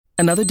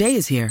Another day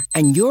is here,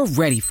 and you're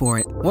ready for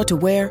it. What to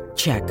wear?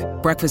 Check.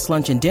 Breakfast,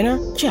 lunch, and dinner?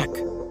 Check.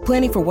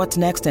 Planning for what's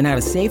next and how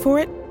to save for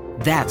it?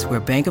 That's where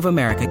Bank of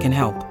America can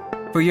help.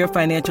 For your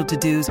financial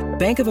to-dos,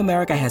 Bank of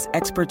America has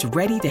experts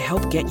ready to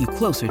help get you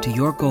closer to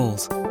your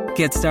goals.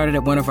 Get started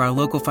at one of our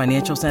local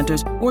financial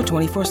centers or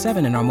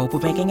 24/7 in our mobile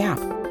banking app.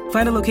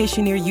 Find a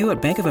location near you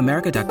at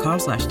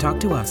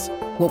bankofamerica.com/talktous.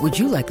 What would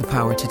you like the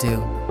power to do?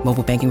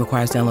 Mobile banking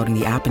requires downloading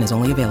the app and is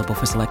only available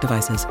for select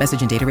devices.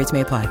 Message and data rates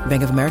may apply.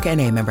 Bank of America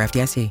N.A., member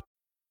FDIC.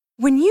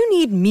 When you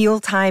need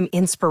mealtime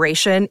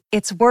inspiration,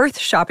 it's worth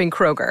shopping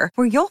Kroger,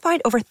 where you'll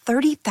find over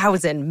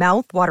 30,000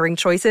 mouth-watering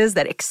choices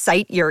that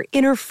excite your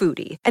inner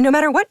foodie. And no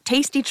matter what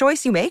tasty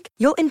choice you make,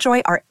 you'll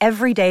enjoy our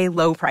everyday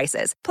low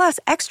prices, plus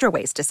extra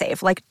ways to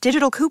save, like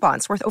digital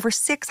coupons worth over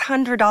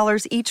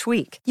 $600 each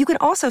week. You can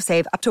also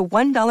save up to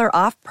 $1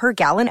 off per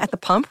gallon at the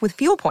pump with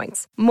fuel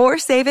points. More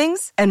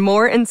savings and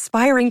more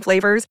inspiring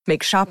flavors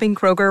make shopping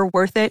Kroger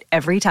worth it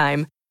every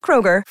time.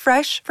 Kroger,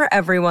 fresh for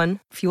everyone.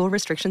 Fuel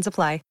restrictions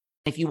apply.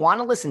 If you want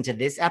to listen to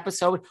this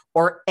episode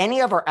or any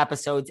of our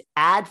episodes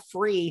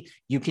ad-free,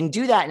 you can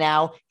do that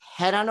now.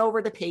 Head on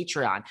over to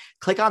Patreon.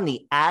 Click on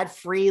the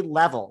ad-free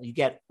level. You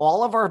get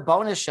all of our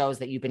bonus shows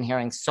that you've been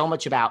hearing so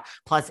much about,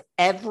 plus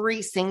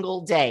every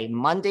single day,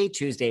 Monday,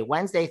 Tuesday,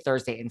 Wednesday,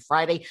 Thursday, and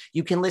Friday,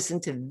 you can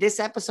listen to this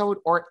episode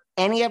or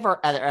any of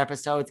our other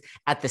episodes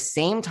at the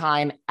same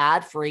time,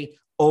 ad-free,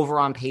 over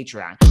on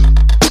Patreon.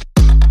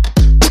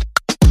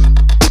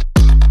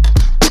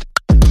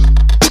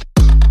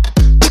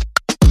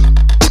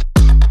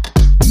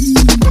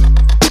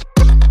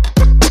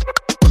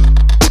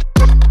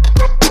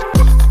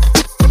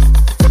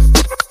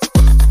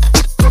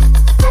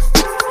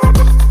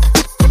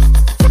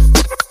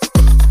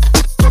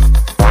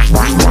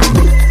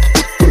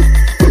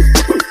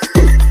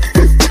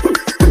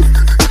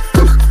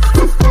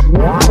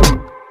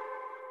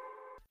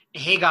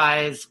 Hey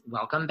guys,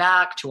 welcome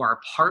back to our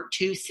part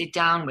 2 sit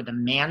down with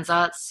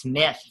Amanza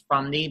Smith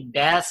from the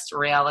best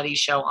reality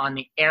show on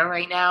the air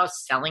right now,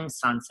 Selling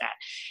Sunset.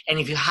 And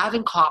if you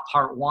haven't caught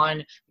part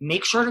 1,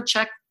 make sure to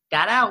check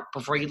that out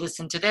before you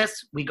listen to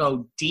this. We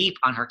go deep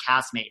on her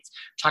castmates.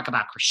 We talk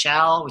about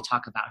Chrishell. We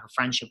talk about her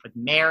friendship with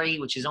Mary,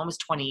 which is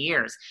almost 20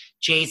 years,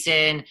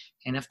 Jason,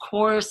 and of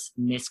course,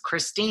 Miss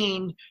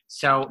Christine.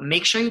 So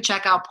make sure you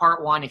check out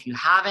part 1 if you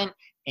haven't.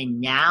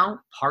 And now,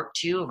 part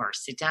 2 of our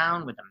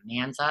sit-down with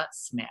Amanza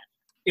Smith.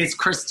 Is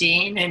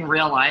Christine in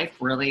real life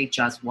really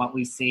just what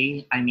we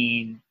see? I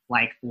mean,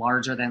 like,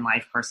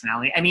 larger-than-life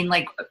personality? I mean,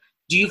 like,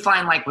 do you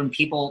find, like, when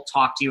people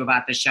talk to you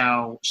about the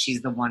show,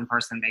 she's the one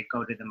person they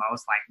go to the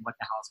most? Like, what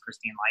the hell is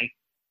Christine like?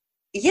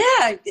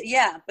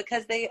 Yeah,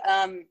 because they,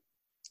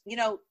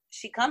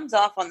 she comes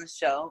off on the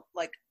show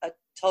like a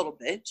total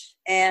bitch.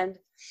 And,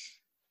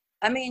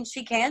 I mean,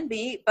 she can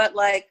be, but,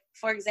 like,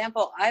 for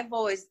example, I've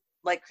always,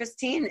 like,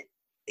 Christine...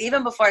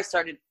 Even before I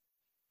started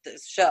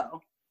this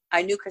show,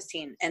 I knew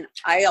Christine, and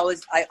I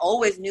always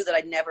knew that I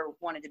never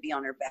wanted to be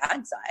on her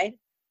bad side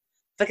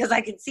because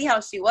I could see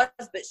how she was,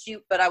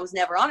 but I was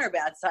never on her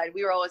bad side.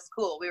 We were always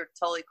cool. We were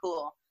totally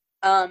cool.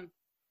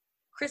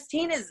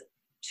 Christine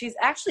she's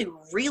actually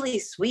really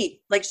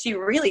sweet. Like, she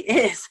really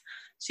is.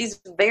 She's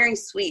very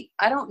sweet.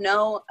 I don't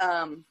know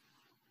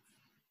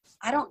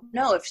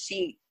if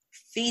she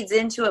feeds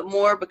into it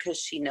more because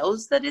she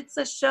knows that it's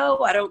a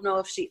show. I don't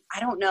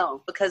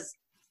know because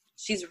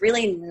she's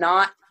really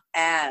not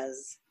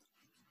as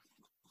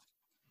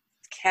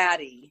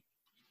catty.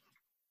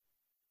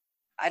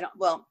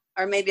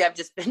 Or maybe I've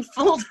just been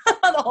fooled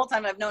the whole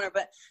time I've known her,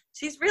 but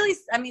she's really,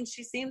 I mean,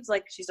 she seems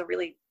like she's a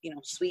really,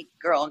 sweet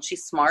girl, and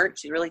she's smart.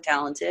 She's really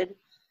talented.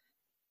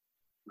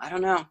 I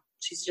don't know.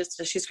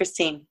 She's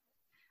Christine.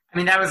 I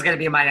mean, that was going to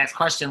be my next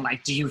question.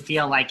 Like, do you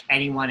feel like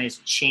anyone has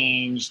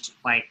changed,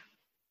 like,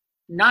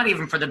 not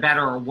even for the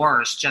better or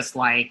worse, just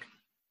like,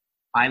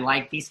 I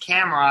like these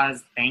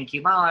cameras. Thank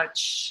you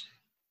much.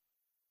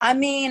 I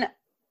mean,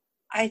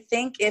 I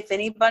think if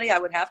anybody, I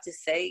would have to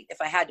say, if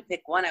I had to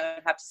pick one, I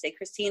would have to say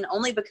Christine,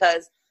 only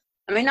because,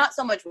 I mean, not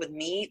so much with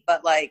me,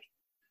 but like,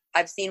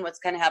 I've seen what's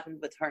kind of happened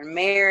with her and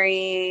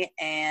Mary,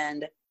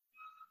 and,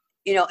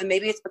 and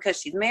maybe it's because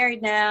she's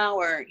married now,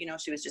 or,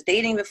 she was just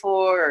dating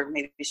before, or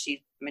maybe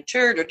she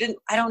matured or didn't,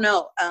 I don't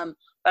know.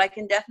 But I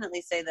can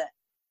definitely say that,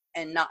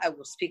 I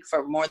will speak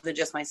for more than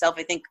just myself.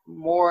 I think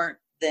more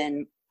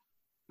than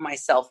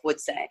myself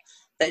would say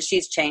that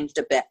she's changed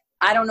a bit.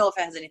 I don't know if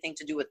it has anything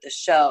to do with the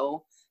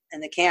show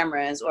and the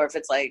cameras, or if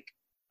it's like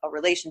a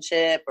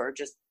relationship or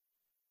just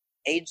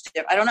age.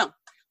 I don't know.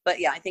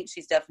 But yeah, I think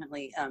she's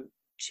definitely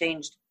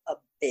changed a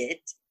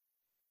bit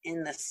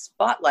in the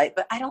spotlight,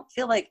 but I don't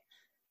feel like,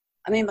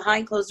 I mean,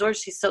 behind closed doors,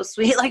 she's so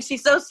sweet. Like,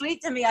 she's so sweet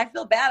to me. I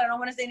feel bad. I don't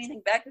want to say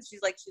anything back because she's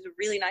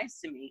really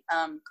nice to me.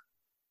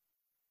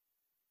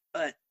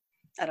 But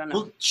I don't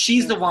know. Well,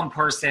 she's the one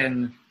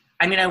person,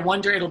 I mean, I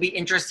wonder, it'll be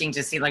interesting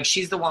to see, like,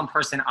 she's the one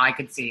person I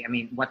could see. I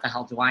mean, what the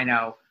hell do I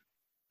know?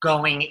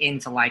 Going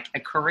into, like, a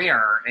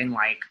career in,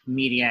 like,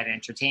 media and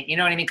entertainment. You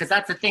know what I mean? Because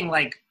that's the thing,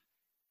 like,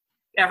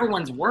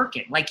 everyone's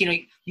working. Like,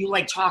 you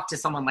like, talk to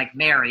someone like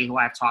Mary, who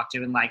I've talked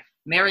to, and, like,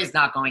 Mary's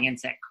not going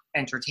into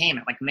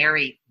entertainment. Like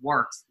Mary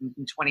works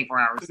 24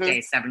 hours a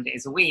day, 7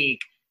 days a week,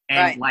 and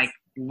Right. like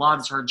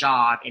loves her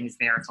job and is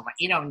there to like,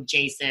 you know, and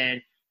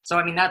Jason. So,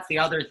 I mean, that's the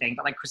other thing.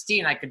 But like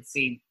Christine, I could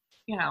see,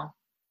 you know.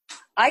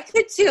 I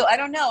could too. I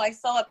don't know. I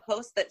saw a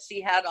post that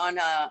she had on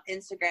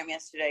Instagram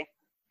yesterday,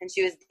 and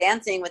she was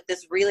dancing with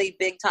this really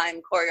big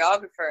time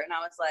choreographer. And I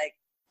was like,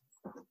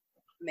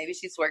 maybe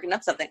she's working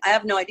up something. I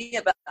have no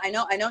idea, but I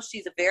know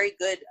she's a very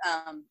good,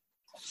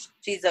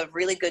 she's a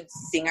really good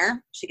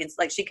singer. She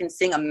can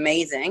sing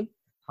amazing.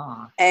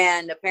 Huh.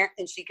 And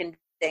apparently she can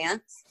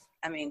dance.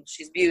 I mean,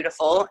 she's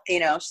beautiful, you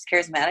know, she's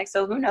charismatic.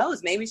 So who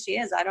knows? Maybe she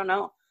is. I don't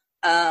know.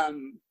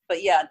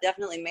 But yeah,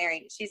 definitely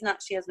Mary. She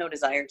has no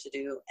desire to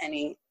do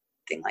anything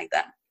like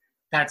that.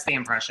 That's the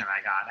impression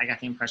I got. I got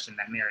the impression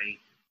that Mary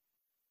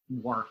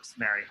works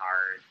very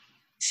hard.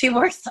 She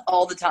works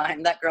all the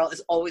time. That girl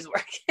is always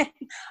working.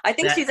 I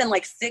think she's in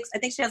like 6. I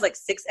think she has like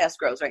 6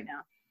 escrows right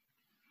now.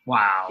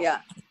 Wow. Yeah.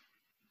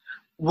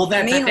 Well,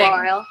 that's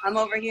meanwhile, I'm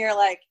over here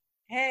like,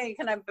 hey,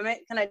 can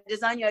I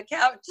design you a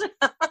couch?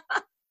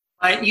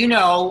 But, you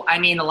know, I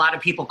mean, a lot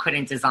of people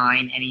couldn't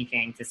design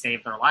anything to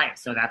save their life.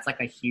 So that's like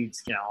a huge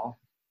skill.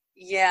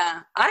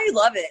 Yeah, I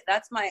love it.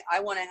 I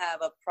want to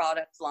have a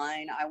product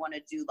line. I want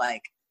to do I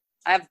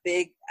have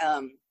big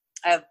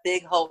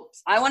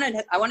hopes. I want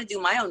to do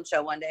my own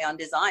show one day on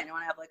design. I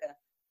want to have like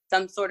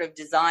some sort of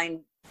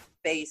design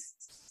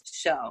based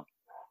show.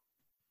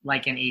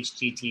 Like an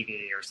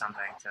HGTV or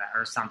something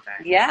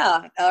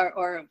Yeah.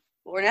 Or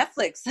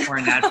Netflix. Or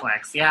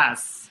Netflix.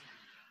 Yes.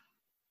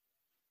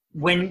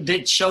 When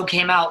the show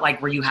came out,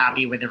 like, were you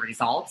happy with the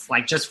results?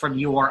 Like, just from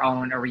your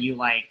own, or were you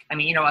like, I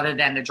mean, you know, other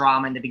than the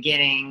drama in the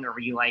beginning, or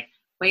were you like,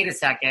 wait a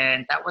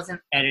second, that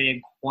wasn't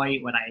edited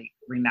quite what I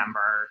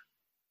remember?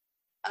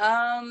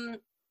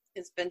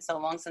 It's been so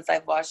long since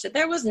I've watched it.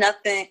 There was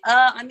nothing.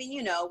 I mean,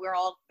 you know, we're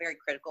all very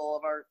critical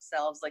of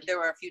ourselves. Like, there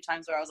were a few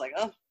times where I was like,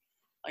 oh,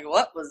 like,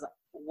 what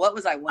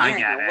was I wearing? I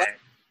get it.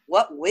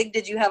 What wig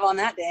did you have on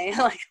that day?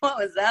 Like, what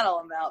was that all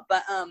about?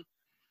 But,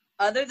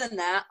 other than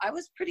that, I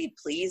was pretty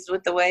pleased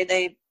with the way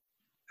they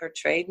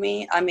portrayed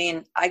me. I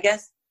mean, I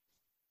guess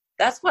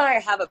that's why I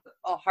have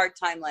a hard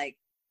time, like,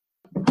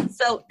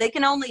 so they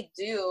can only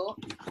do,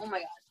 oh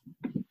my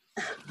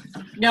God.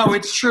 No,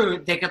 it's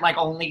true. They could, like,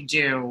 only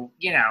do,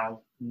 you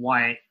know,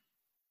 what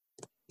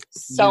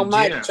so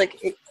much. do. Like,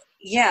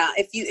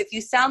 if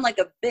you sound like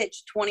a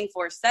bitch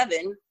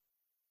 24/7,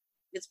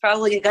 it's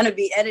probably going to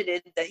be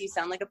edited that you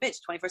sound like a bitch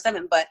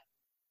 24/7. But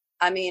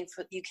I mean,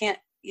 you can't,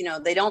 you know,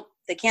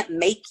 they can't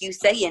make you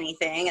say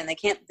anything, and they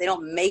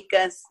don't make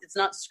us, it's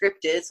not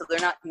scripted. So they're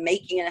not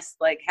making us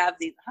like have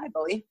these, hi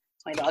Bowie,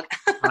 it's my dog.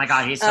 Oh my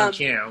God, he's so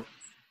cute.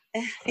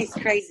 He's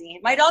crazy.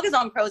 My dog is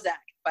on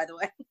Prozac, by the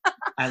way.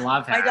 I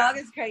love him. My dog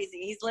is crazy.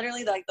 He's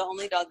literally like the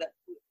only dog that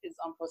is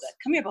on Prozac.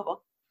 Come here, Bubba.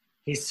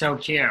 He's so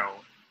cute.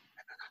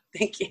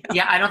 Thank you.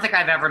 Yeah, I don't think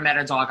I've ever met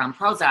a dog on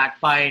Prozac,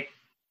 but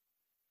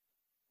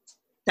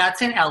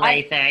that's an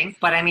LA thing.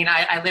 But I mean,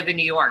 I live in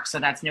New York, so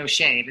that's no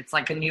shade. It's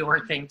like a New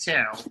York thing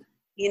too.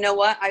 You know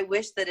what? I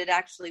wish that it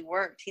actually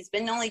worked. He's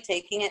been only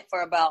taking it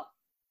for about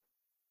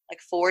like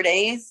 4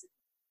 days,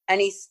 and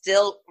he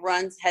still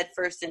runs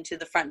headfirst into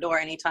the front door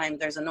anytime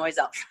there's a noise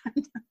out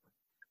front.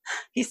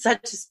 He's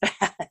such a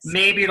spaz.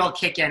 Maybe it'll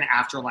kick in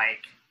after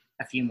like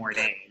a few more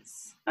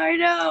days. I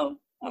know.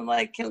 I'm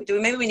like,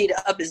 maybe we need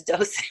to up his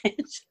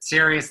dosage.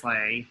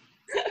 Seriously.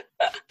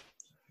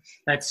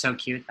 That's so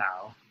cute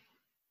though.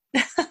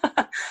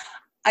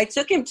 I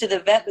took him to the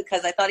vet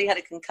because I thought he had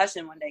a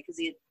concussion one day because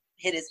he had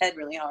hit his head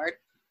really hard.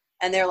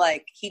 And they're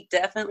like, he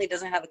definitely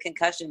doesn't have a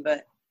concussion,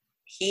 but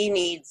he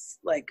needs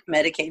like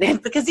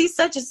medicated because he's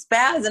such a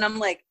spaz. And I'm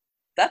like,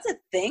 that's a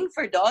thing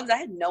for dogs? I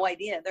had no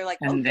idea. They're like,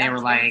 and they were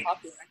like,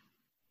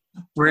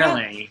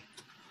 really? Yeah.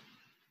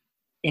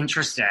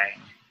 Interesting.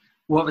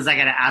 What was I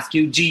going to ask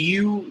you?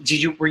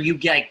 Were you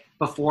like,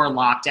 before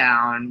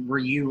lockdown, were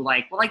you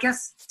like, well, I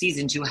guess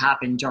season 2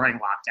 happened during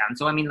lockdown.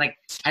 So, I mean, like,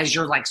 has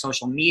your like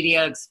social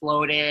media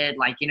exploded?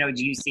 Like, you know,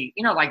 do you see,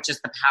 you know, like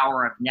just the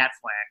power of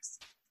Netflix?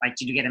 Like,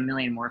 did you get 1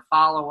 million more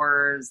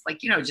followers?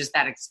 Like, you know, just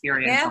that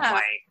experience of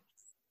like.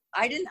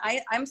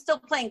 I'm still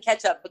playing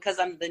catch up because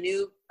I'm the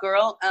new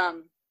girl.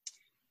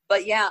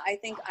 But yeah, I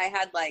think I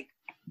had like,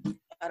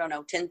 I don't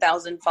know,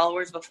 10,000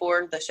 followers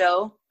before the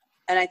show.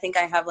 And I think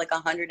I have like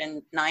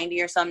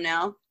 190 or some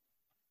now.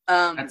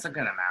 That's a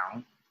good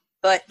amount.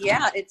 But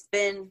yeah,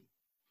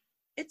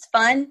 it's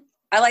fun.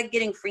 I like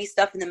getting free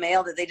stuff in the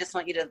mail that they just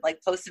want you to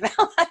like post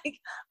about. Like,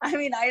 I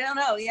mean, I don't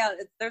know. Yeah,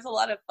 there's a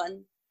lot of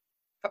fun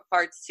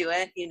parts to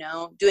it, you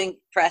know, doing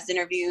press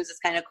interviews is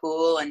kind of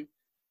cool. And,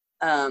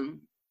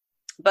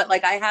 but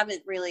like, I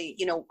haven't really,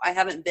 you know, I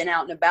haven't been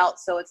out and about.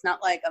 So it's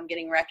not like I'm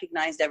getting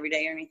recognized every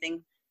day or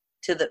anything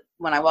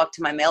when I walk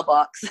to my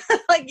mailbox.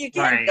 Like you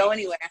can't go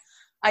anywhere.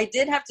 I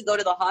did have to go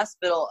to the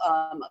hospital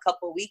a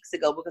couple of weeks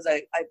ago because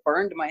I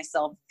burned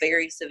myself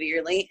very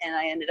severely, and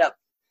I ended up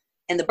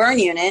in the burn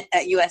unit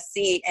at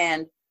USC.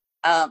 And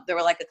there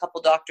were like a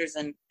couple doctors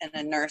and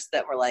a nurse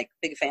that were like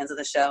big fans of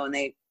the show, and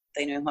they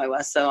knew who I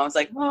was. So I was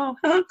like, oh,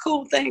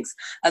 cool, thanks.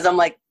 As I'm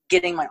like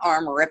getting my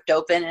arm ripped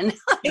open. And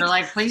you're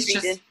like, please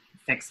just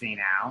fix me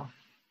now.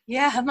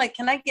 Yeah, I'm like,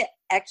 can I get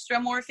extra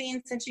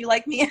morphine since you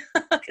like me?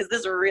 Because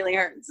this really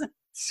hurts.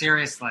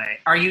 Seriously.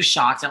 Are you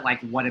shocked at,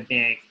 like, what a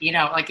big, you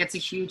know, like, it's a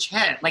huge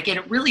hit. Like,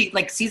 it really,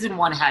 like, season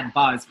 1 had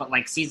buzz, but,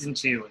 like, season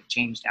 2, it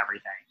changed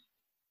everything.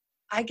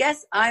 I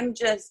guess I'm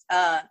just,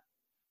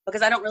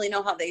 because I don't really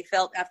know how they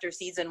felt after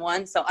season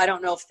 1, so I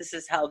don't know if this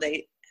is how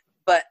they,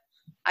 but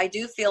I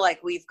do feel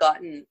like we've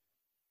gotten,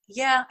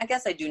 yeah, I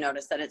guess I do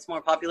notice that it's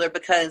more popular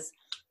because,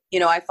 you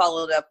know, I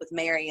followed up with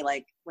Mary,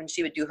 like, when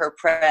she would do her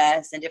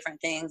press and different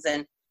things,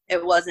 and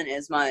it wasn't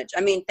as much.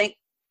 I mean,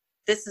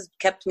 this has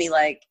kept me,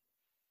 like,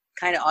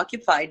 kind of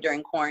occupied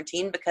during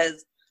quarantine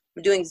because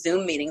I'm doing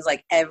Zoom meetings,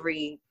 like,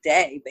 every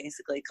day,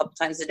 basically, a couple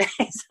times a day.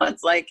 So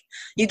it's like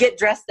you get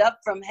dressed up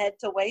from head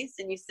to waist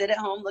and you sit at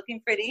home looking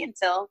pretty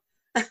until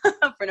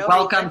for no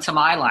Welcome reason. to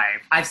my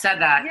life. I've said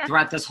that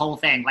throughout this whole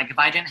thing. Like, if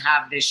I didn't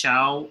have this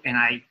show and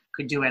I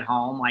could do it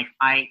home, like,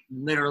 I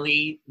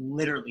literally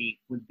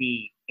would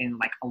be in,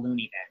 like, a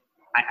loony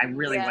bin. I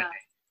really would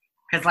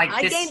be. Because, like,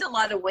 I gained a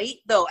lot of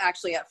weight, though,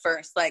 actually, at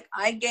first. Like,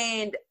 I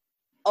gained,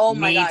 oh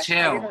my gosh.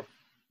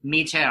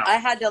 Me too. I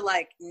had to,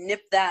 like,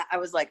 nip that. I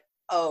was like,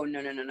 oh,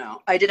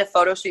 no. I did a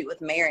photo shoot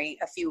with Mary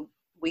a few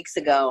weeks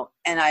ago,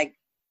 and I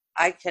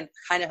can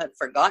kind of had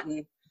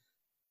forgotten,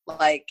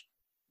 like,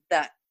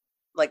 that,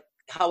 like,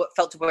 how it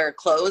felt to wear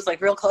clothes, like,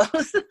 real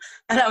clothes.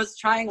 And I was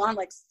trying on,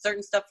 like,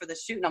 certain stuff for the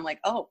shoot, and I'm like,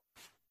 oh,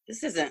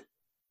 this isn't.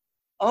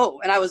 Oh,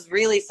 and I was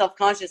really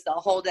self-conscious the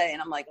whole day.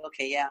 And I'm like,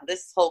 okay, yeah,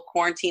 this whole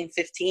quarantine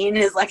 15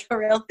 is like a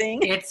real thing.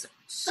 It's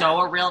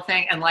so a real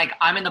thing. And, like,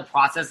 I'm in the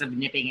process of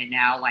nipping it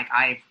now. Like,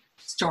 I've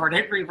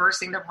started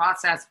reversing the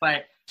process,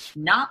 but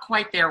not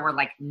quite there where,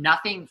 like,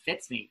 nothing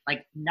fits me,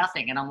 like,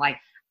 nothing. And I'm like,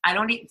 I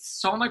don't need,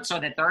 so much so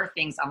that there are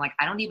things I'm like,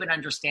 I don't even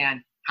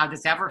understand how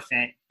this ever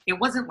fit. It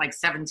wasn't like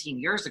 17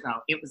 years ago.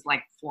 It was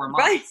like 4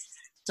 months. Right.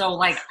 So,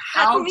 like,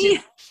 how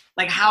did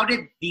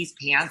these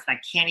pants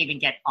that can't even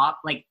get up,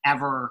 like,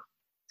 ever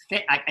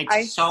fit?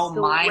 It's so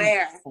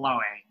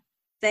mind-blowing.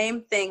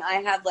 Same thing. I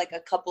have, like, a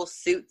couple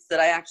suits that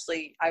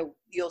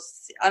you'll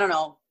see, I don't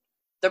know,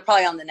 they're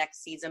probably on the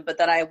next season, but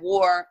that I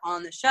wore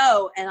on the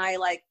show, and I,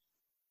 like,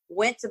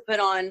 went to put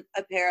on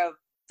a pair of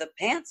the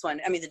pants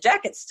one. I mean, the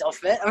jackets still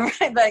fit,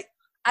 right? But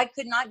I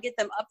could not get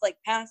them up, like,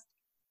 past,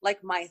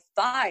 like, my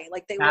thigh.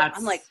 Like, they were,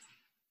 I'm like,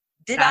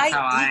 did I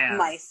eat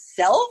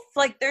myself?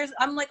 Like,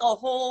 I'm like a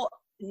whole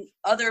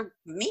other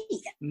me.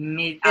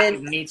 Me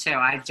too.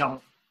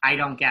 I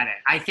don't get it.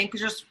 I think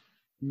just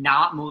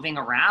not moving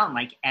around,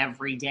 like,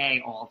 every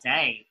day, all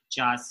day,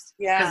 just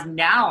because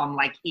now I'm,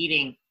 like,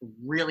 eating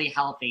really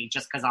healthy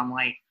just because I'm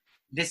like,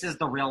 this is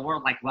the real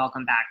world. Like,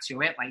 welcome back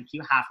to it. Like,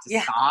 you have to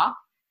stop.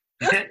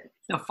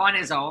 The fun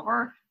is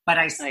over. But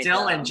I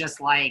still am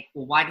just like,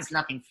 well, why does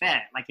nothing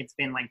fit? Like, it's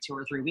been like 2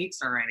 or 3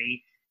 weeks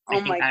already. I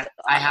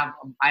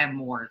have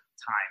more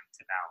time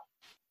to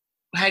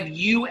go. Have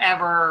you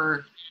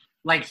ever,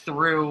 like,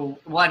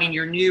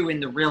 you're new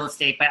in the real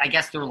estate, but I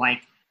guess through,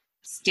 like,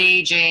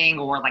 staging,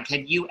 or, like,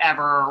 have you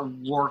ever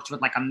worked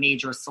with, like, a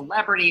major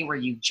celebrity where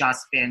you've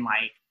just been,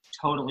 like,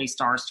 totally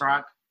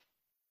starstruck,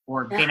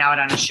 or been out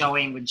on a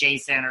showing with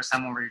Jason or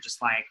someone where you're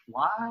just like,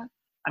 what?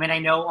 I mean, I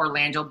know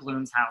Orlando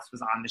Bloom's house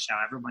was on the show.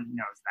 Everyone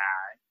knows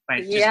that,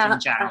 but just in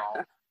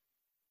general.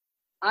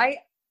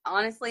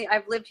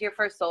 I've lived here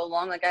for so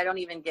long. Like, I don't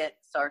even get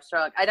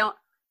starstruck.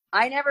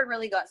 I never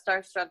really got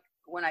starstruck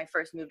when I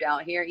first moved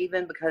out here,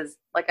 even because,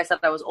 like I said,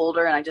 I was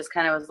older and I just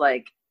kind of was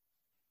like,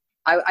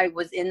 I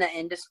was in the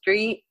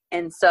industry.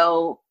 And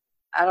so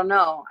I don't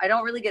know. I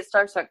don't really get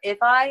starstruck.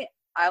 I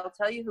will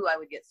tell you who I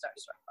would get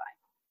starstruck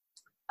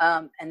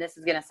by. And this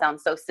is going to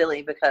sound so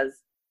silly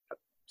because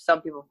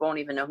some people won't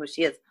even know who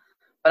she is,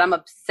 but I'm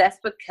obsessed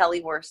with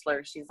Kelly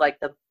Wersler. She's, like,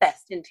 the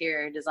best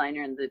interior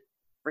designer in the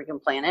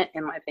freaking planet,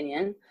 in my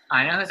opinion.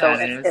 I know who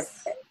that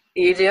is. If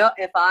you do,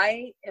 if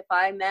I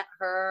met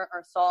her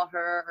or saw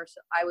her,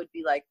 I would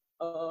be like,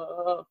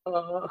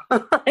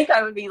 like,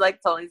 I would be,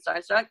 like, totally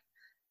starstruck.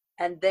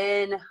 And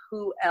then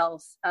who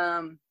else?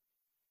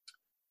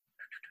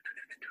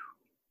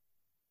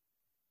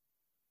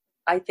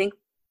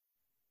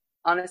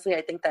 Honestly,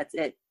 I think that's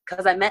it.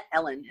 Because I met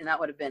Ellen, and that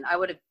would have been, I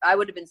would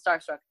have been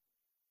starstruck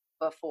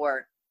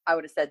before. I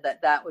would have said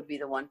that would be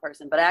the one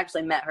person. But I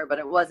actually met her, but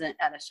it wasn't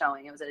at a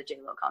showing. It was at a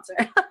J-Lo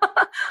concert.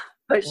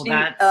 But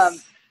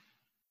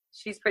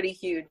she's pretty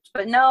huge.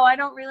 But no, I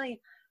don't really,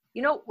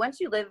 once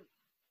you live,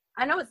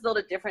 I know it's a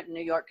little different in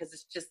New York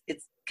because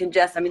it's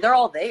congested. I mean, they're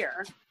all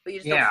there, but you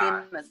just don't see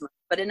them as much.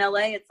 But in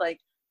LA, it's like,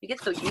 you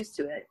get so used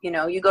to it.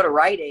 You go to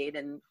Rite Aid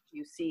and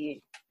you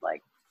see,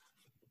 like,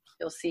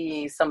 you'll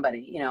see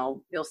somebody,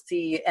 you'll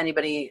see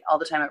anybody all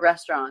the time at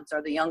restaurants,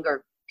 or the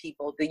younger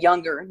people,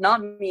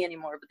 not me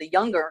anymore, but the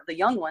young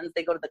ones,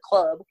 they go to the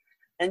club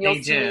and you'll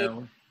see,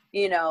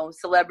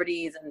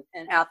 celebrities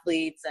and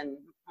athletes and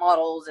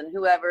models and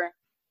whoever.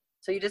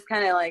 So you just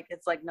kind of, like,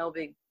 it's like no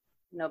big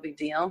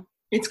deal.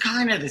 It's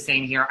kind of the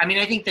same here. I mean,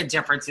 I think the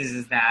difference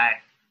is that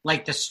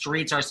like the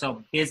streets are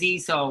so busy.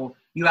 So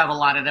you have a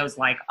lot of those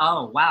like,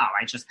 oh, wow,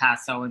 I just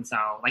passed so-and-so.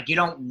 Like you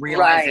don't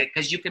realize it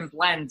because you can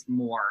blend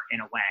more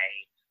in a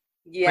way.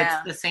 Yeah. But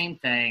it's the same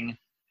thing.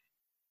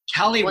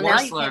 Kelly Well, Worsler.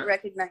 now you can't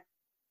recognize.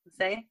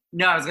 Say?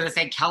 No, I was going to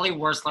say Kelly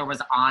Worsler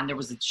was on. There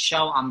was a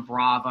show on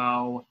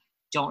Bravo.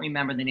 Don't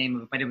remember the name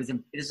of it, but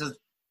this was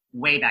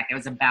way back. It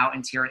was about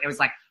interior. It was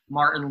like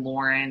Martin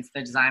Lawrence,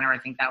 the designer. I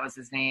think that was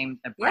his name,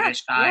 the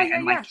British guy,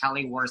 and like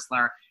Kelly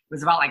Worsler. It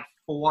was about like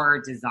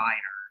 4 designers.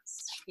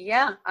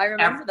 Yeah, I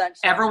remember that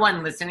show.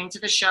 Everyone listening to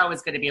the show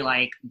is going to be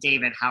like,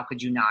 David, how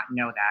could you not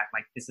know that?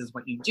 Like, this is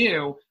what you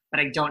do, but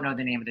I don't know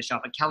the name of the show.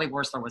 But Kelly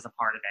Worsler was a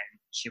part of it. And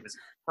she was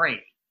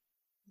great.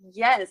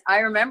 Yes, I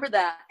remember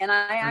that. And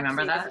I actually,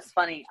 remember that? This is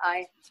funny.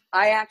 I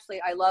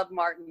love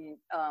Martin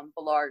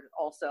Ballard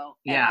also.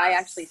 And yes. I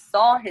actually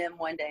saw him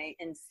one day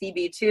in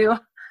CB2.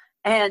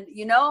 And,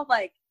 you know,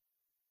 like,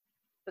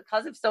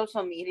 because of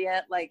social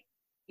media, like,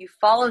 you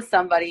follow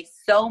somebody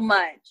so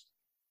much,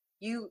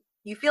 you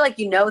feel like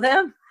you know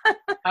them.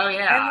 Oh,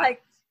 yeah. And,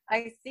 like,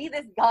 I see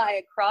this guy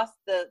across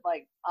the,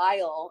 like,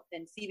 aisle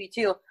in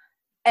CB2.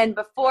 And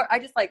before, I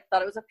just, like,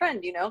 thought it was a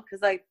friend, you know,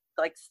 because I,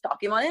 like,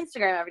 stalk him on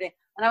Instagram every day.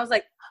 And I was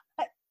like,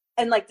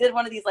 and like did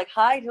one of these like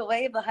hi to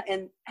wave,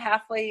 and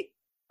halfway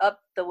up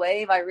the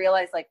wave, I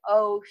realized like,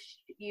 oh,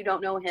 you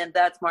don't know him.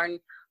 That's Martin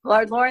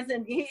Ballard Lawrence.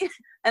 And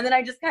then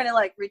I just kind of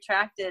like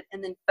retracted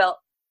and then felt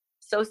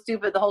so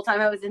stupid the whole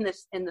time I was in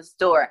the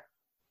store.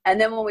 And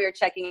then when we were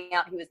checking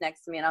out, he was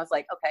next to me and I was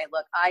like, okay,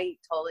 look, I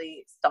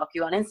totally stalk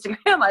you on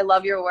Instagram. I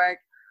love your work.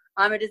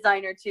 I'm a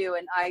designer too.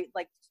 And I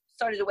like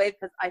started to wave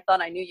because I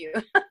thought I knew you.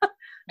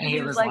 And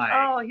he was like,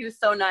 oh, he was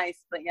so nice.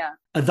 But yeah.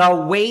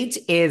 The wait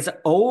is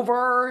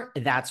over.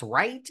 That's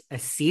right.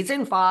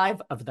 Season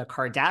 5 of The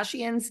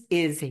Kardashians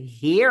is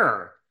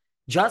here.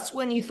 Just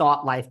when you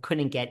thought life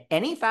couldn't get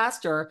any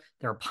faster,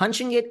 they're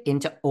punching it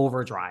into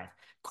overdrive.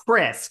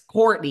 Kris,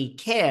 Kourtney,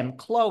 Kim,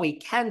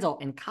 Khloe, Kendall,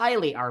 and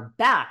Kylie are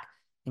back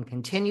and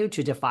continue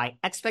to defy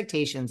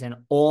expectations in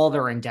all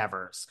their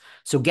endeavors.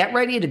 So get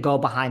ready to go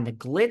behind the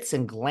glitz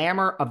and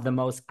glamour of the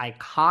most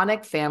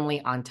iconic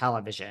family on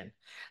television.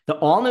 The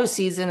all-new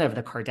season of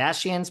The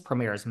Kardashians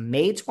premieres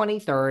May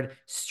 23rd,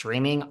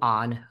 streaming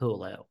on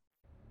Hulu.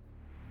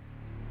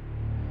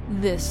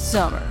 This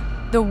summer,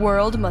 the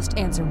world must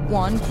answer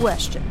one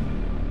question.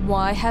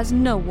 Why has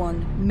no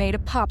one made a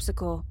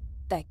popsicle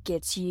that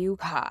gets you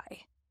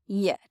high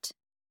yet?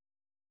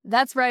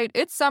 That's right,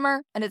 it's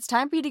summer, and it's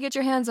time for you to get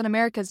your hands on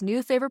America's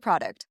new favorite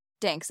product,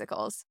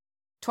 Danksicles.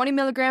 20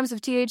 milligrams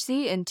of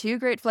THC in 2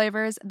 great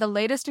flavors, the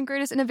latest and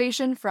greatest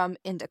innovation from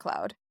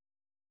IndaCloud.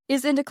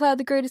 Is IndaCloud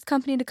the greatest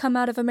company to come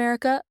out of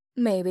America?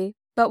 Maybe.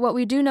 But what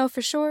we do know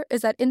for sure is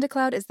that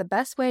IndaCloud is the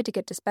best way to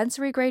get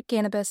dispensary-grade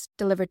cannabis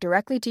delivered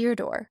directly to your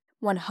door,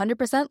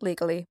 100%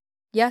 legally.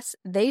 Yes,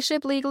 they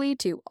ship legally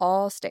to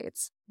all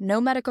states.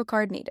 No medical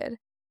card needed.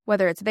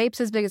 Whether it's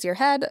vapes as big as your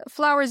head,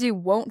 flowers you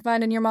won't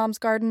find in your mom's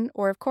garden,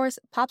 or of course,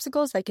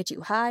 popsicles that get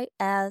you high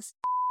as...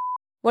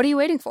 What are you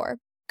waiting for?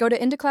 Go to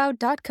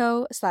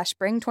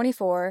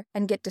indacloud.co/spring24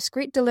 and get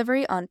discreet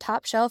delivery on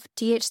top-shelf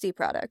THC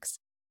products.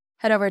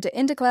 Head over to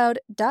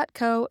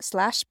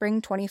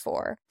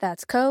indacloud.co/spring24.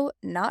 That's co,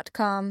 not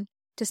com,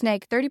 to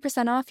snag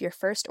 30% off your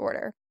first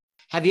order.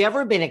 Have you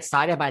ever been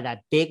excited by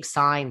that big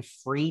sign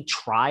free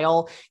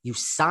trial? You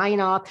sign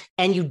up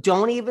and you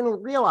don't even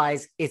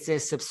realize it's a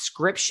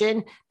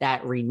subscription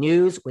that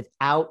renews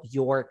without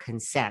your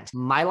consent.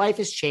 My life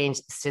has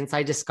changed since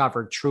I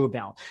discovered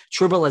Truebill.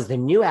 Truebill is the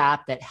new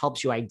app that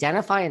helps you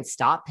identify and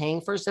stop paying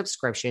for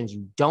subscriptions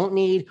you don't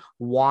need,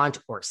 want,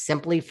 or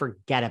simply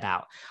forget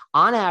about.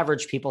 On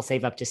average, people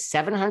save up to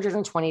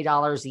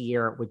 $720 a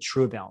year with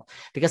Truebill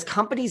because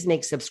companies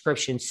make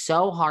subscriptions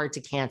so hard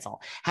to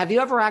cancel. Have you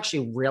ever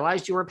actually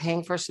realized you were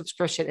paying for a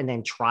subscription and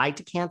then tried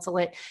to cancel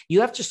it?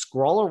 You have to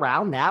scroll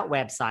around that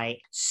website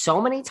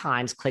so many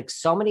times, click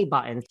so many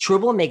buttons.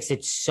 Truebill makes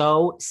it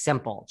so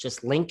simple.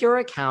 Just link your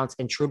accounts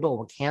and Truebill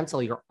will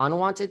cancel your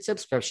unwanted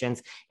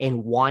subscriptions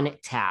in one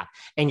tap.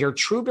 And your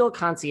Truebill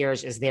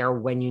concierge is there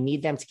when you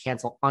need them to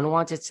cancel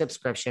unwanted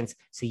subscriptions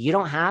so you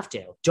don't have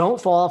to.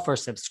 Don't fall for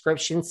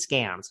subscription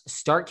scams.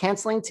 Start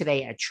canceling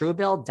today at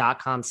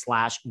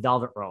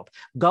Truebill.com/velvetrope.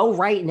 Go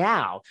right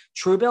now.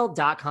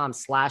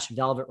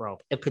 Truebill.com/velvetrope.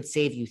 It could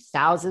save you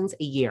thousands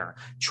a year.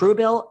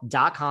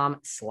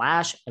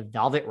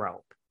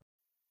 Truebill.com/velvetrope.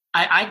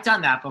 I've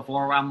done that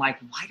before where I'm like,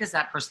 why does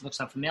that person look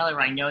so familiar?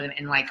 I know them.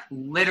 And like,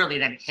 literally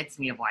then it hits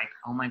me of like,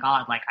 oh my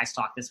God, like I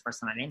stalked this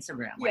person on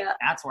Instagram. Like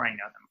that's where I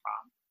know them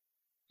from.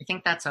 I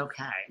think that's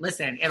okay.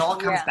 Listen, it all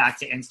comes back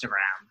to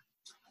Instagram.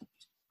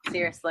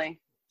 Seriously.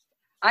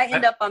 I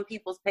end up on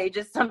people's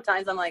pages.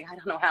 Sometimes I'm like, I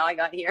don't know how I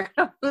got here. I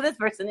don't know who this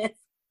person is.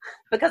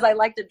 Because I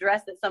like the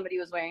dress that somebody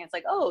was wearing. It's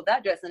like, oh,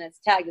 that dress, and it's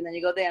tagged. And then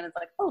you go there and it's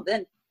like, oh,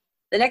 then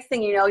the next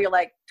thing you know, you're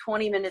like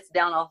 20 minutes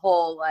down a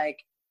hole,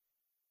 like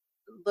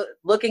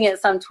looking at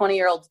some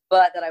 20-year-old's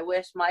butt that I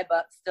wish my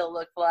butt still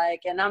looked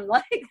like. And I'm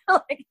like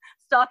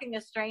stalking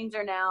a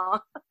stranger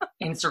now.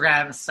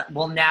 Instagram.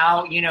 Well,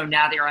 now, now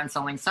that you're on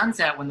Selling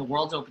Sunset, when the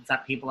world opens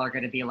up, people are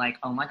going to be like,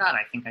 oh my God,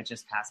 I think I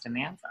just passed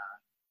Amanza.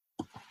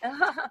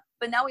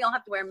 But now we all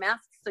have to wear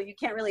masks, so you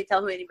can't really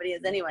tell who anybody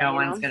is anyway. No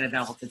one's going to be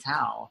able to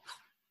tell.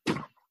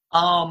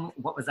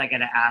 What was I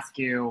going to ask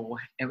you?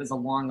 It was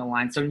along the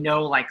line. So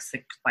no, like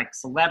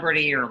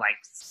celebrity or like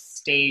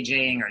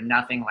staging or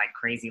nothing like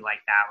crazy like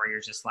that, where you're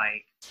just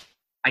like,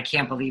 I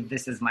can't believe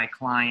this is my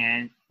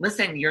client.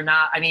 Listen, you're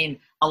not, I mean,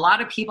 a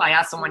lot of people, I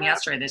asked someone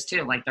yesterday this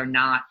too, like they're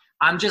not,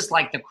 I'm just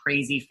like the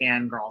crazy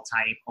fangirl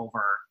type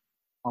over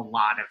a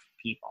lot of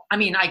people. I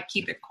mean, I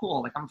keep it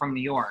cool. Like I'm from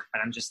New York, but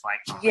I'm just like,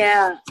 oh,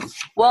 yeah.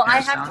 Well, I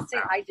have to say,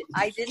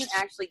 I didn't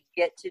actually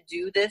get to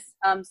do this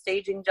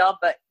staging job,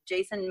 but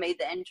Jason made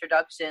the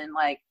introduction.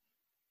 Like,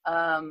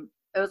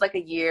 it was like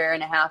a year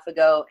and a half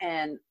ago,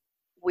 and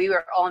we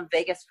were all in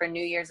Vegas for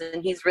New Year's,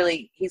 and he's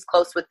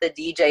close with the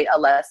DJ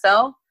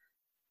Alesso,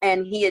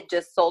 and he had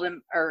just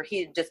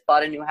he had just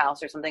bought a new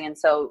house or something, and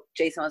so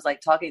Jason was like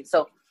talking.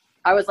 So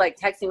I was like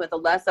texting with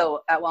Alesso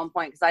at one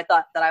point because I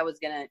thought that I was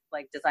gonna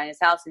like design his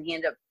house, and he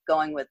ended up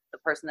going with the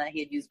person that he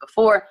had used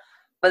before.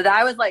 But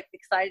I was like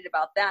excited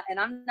about that, and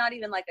I'm not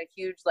even like a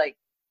huge like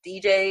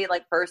DJ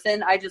like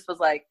person. I just was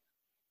like,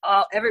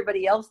 oh,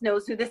 everybody else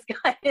knows who this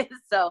guy is,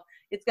 so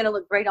it's gonna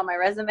look great on my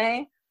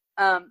resume.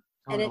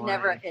 And it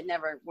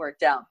never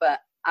worked out. But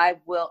I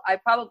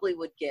probably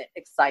would get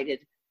excited.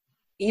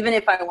 Even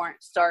if I weren't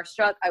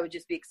starstruck, I would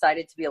just be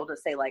excited to be able to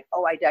say like,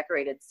 oh, I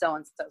decorated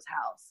so-and-so's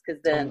house.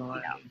 Because then, you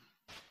know,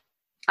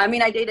 I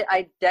mean,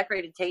 I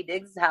decorated Tay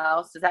Diggs'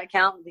 house. Does that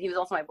count? He was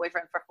also my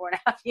boyfriend for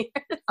 4.5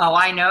 years. Oh,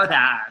 I know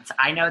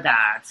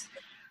that.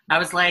 I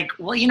was like,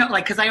 well, you know,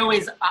 like, because I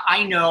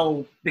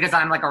know, because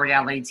I'm like a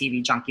reality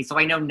TV junkie, so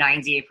I know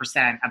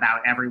 98%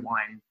 about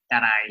everyone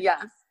that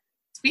I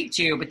speak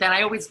to. But then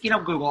I always, you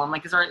know, Google. I'm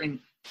like, and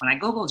when I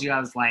Googled you, I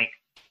was like,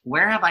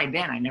 where have I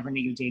been? I never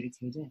knew you dated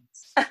Tay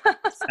Diggs.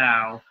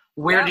 So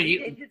where did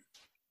you?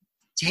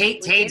 Tay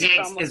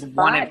Diggs is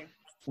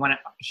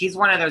he's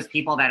one of those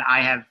people that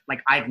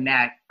I've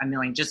met a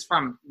million just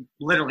from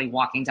literally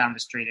walking down the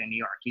street in New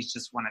York. He's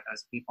just one of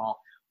those people.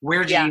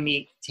 Where did you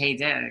meet Tay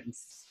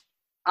Diggs?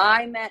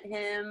 I met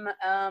him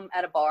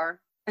at a bar,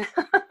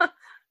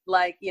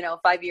 like, you know,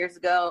 5 years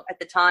ago. At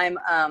the time,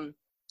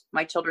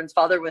 my children's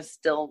father was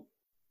still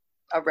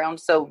around,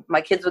 so my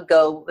kids would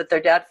go with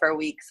their dad for a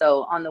week.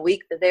 So on the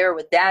week that they were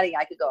with daddy,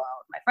 I could go out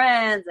with my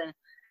friends, and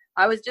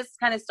I was just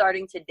kind of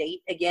starting to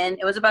date again.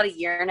 It was about a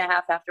year and a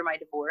half after my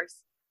divorce,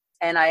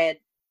 and I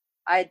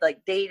had like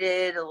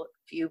dated a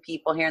few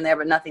people here and there,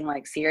 but nothing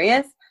like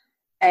serious.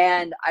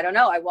 And I don't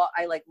know,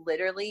 I like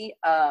literally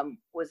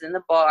was in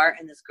the bar,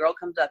 and this girl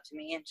comes up to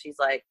me and she's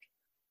like,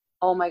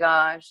 oh my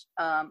gosh,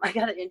 I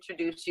got to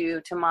introduce you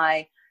to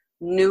my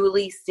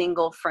newly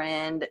single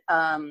friend.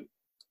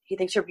 He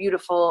thinks you're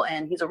beautiful,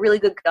 and he's a really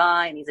good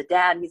guy, and he's a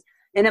dad.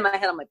 And in my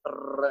head, I'm like,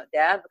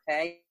 dad,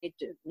 okay,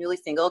 newly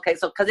single. Okay,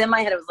 so because in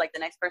my head, it was like the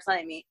next person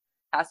I meet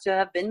has to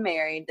have been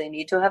married. They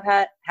need to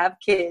have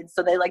kids,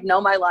 so they like know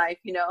my life,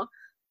 you know.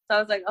 So I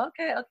was like,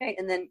 okay.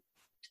 And then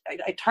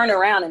I turn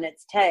around, and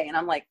it's Tay, and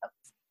I'm like,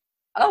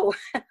 oh,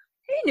 hey,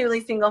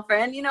 newly single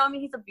friend. You know, I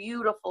mean, he's a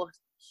beautiful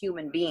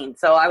human being.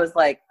 So I was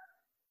like,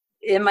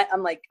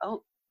 I'm like,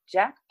 oh,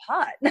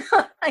 jackpot.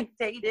 Like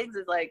Tay Diggs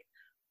is like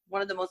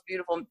one of the most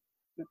beautiful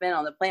men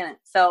on the planet.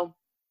 So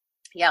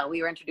yeah,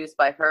 we were introduced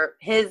by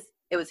it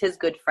was his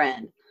good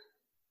friend.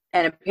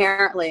 And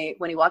apparently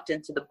when he walked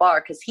into the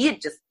bar, because he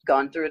had just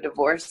gone through a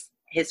divorce,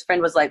 his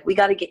friend was like, we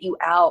got to get you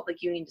out.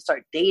 Like, you need to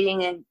start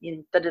dating, and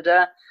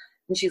da-da-da.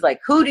 And she's like,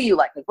 who do you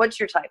like? Like, what's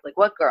your type? Like,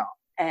 what girl?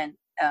 And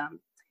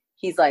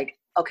he's like,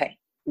 okay,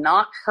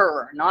 not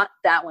her, not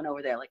that one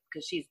over there, like,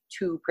 because she's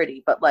too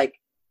pretty, but like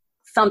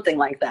something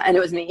like that. And it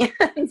was me.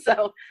 And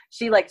so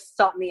she like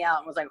sought me out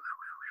and was like,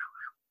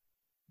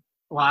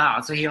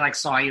 wow. So he like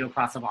saw you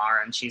across the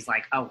bar, and she's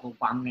like, oh, well,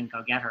 I'm going to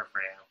go get her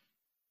for you.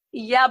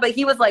 Yeah, but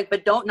he was like,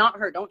 but not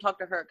her. Don't talk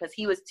to her. Because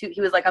he was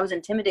like, I was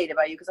intimidated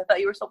by you because I thought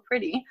you were so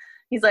pretty.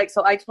 He's like,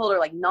 so I told her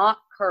like, not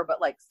her,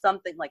 but like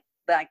something like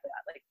that,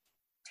 like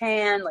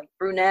tan, like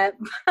brunette.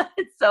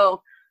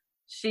 So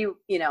she,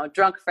 you know,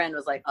 drunk friend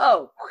was like,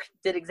 oh,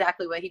 did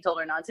exactly what he told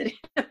her not to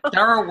do.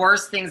 There are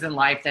worse things in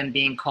life than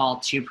being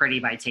called too pretty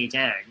by Tay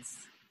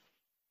Diggs.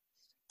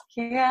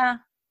 Yeah,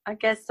 I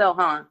guess so,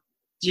 huh?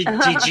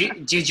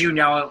 Did you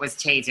know it was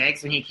Tay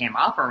Diggs when he came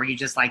up, or were you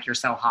just like, you're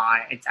so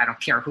hot, I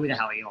don't care who the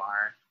hell you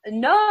are?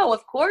 No,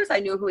 of course I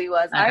knew who he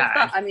was.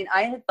 Okay.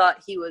 I had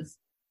thought he was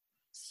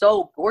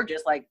so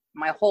gorgeous, like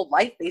my whole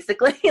life,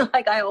 basically.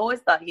 Like I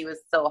always thought he was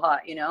so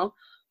hot, you know.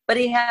 But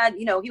he had,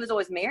 you know, he was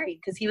always married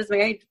because he was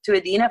married to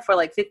Adina for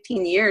like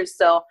 15 years.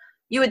 So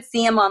you would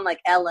see him on like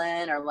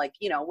Ellen or like,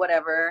 you know,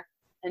 whatever.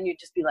 And you'd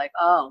just be like,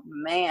 oh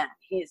man,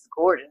 he's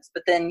gorgeous.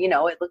 But then, you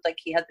know, it looked like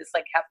he had this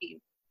like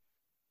happy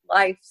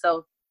life. So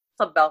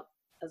it's about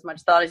as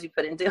much thought as you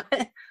put into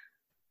it.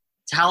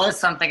 Tell us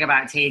something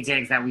about Tay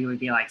Diggs that we would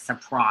be like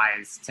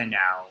surprised to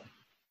know,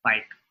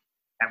 like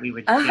that we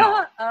would feel.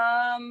 Gosh,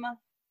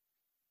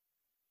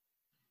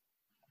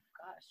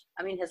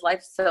 I mean, his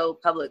life's so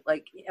public.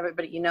 Like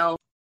everybody, you know,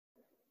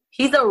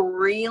 he's a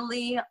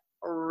really,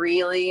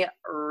 really,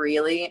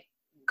 really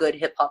good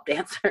hip hop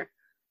dancer.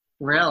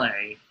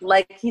 Really?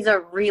 Like, he's a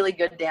really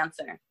good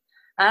dancer.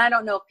 And I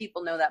don't know if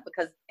people know that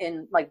because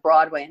in like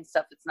Broadway and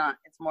stuff, it's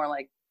more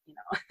like,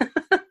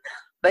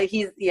 but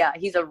he's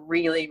a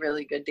really,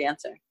 really good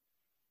dancer.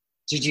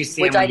 Did you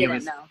see which him when I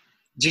didn't know.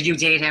 Did you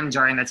date him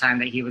during the time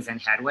that he was in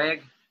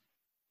Hedwig?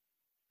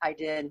 I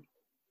did.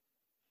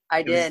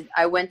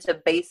 I went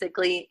to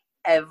basically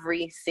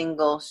every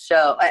single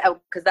show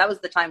because that was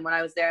the time when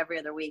I was there every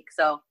other week.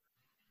 So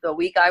the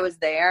week I was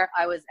there,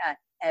 I was at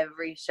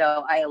every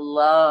show. I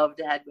loved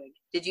Hedwig.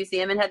 Did you see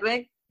him in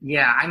Hedwig?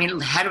 Yeah, I mean,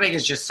 Hedwig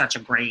is just such a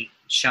great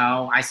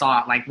show. I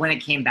saw it like when it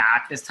came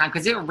back this time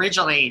because it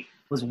originally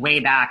was way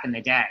back in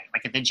the day,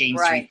 like at the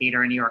James Street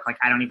Theater in New York. Like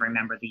I don't even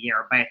remember the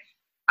year, but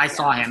I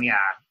saw him. Yeah,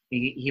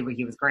 he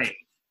was great.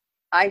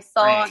 I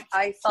saw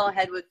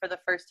Hedwig for the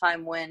first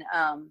time when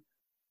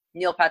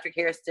Neil Patrick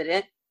Harris did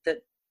it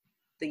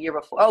the year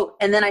before. Oh,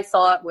 and then I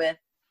saw it with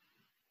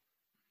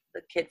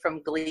the kid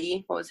from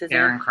Glee. What was his name?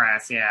 Darren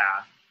Criss. Yeah.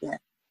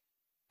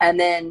 And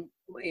then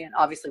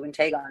obviously when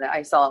Tay got it,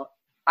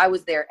 I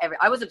was there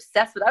I was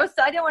obsessed with it.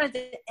 I didn't want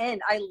it to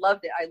end. I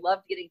loved it. I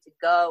loved getting to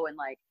go and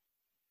like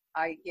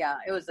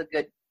it was a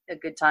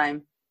good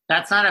time.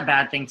 That's not a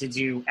bad thing to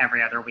do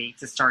every other week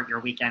to start your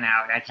weekend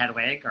out at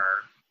Hedwig or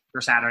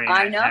your Saturday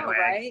night. I know, Hedwig.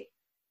 Right?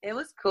 It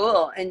was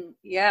cool. And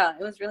yeah,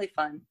 it was really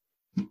fun.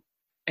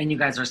 And you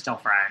guys are still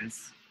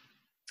friends?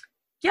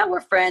 Yeah,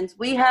 we're friends.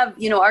 We have,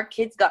 our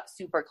kids got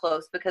super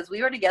close because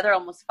we were together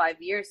almost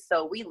 5 years.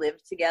 So we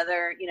lived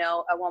together,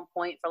 at one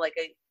point for like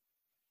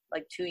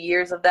 2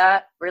 years of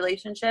that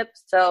relationship.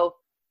 So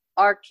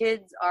our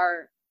kids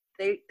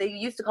they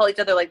used to call each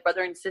other like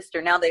brother and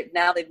sister. Now they've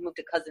moved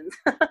to cousins,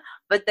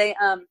 but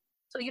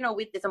so,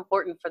 it's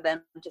important for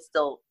them to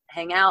still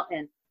hang out,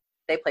 and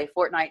they play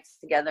Fortnite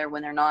together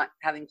when they're not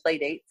having play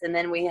dates. And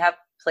then we have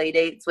play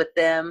dates with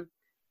them.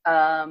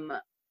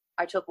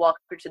 I took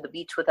Walker to the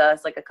beach with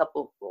us, like it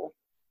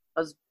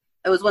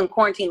was when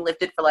quarantine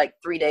lifted for like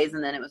 3 days,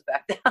 and then it was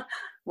back down.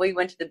 We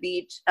went to the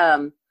beach.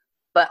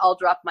 But I'll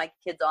drop my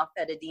kids off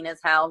at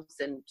Adina's house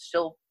and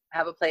she'll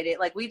have a play date.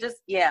 Like we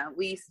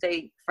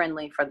stay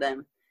friendly for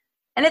them.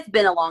 And it's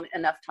been a long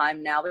enough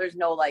time now. There's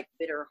no like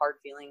bitter hard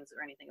feelings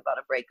or anything about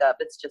a breakup.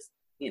 It's just,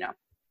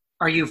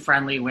 Are you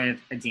friendly with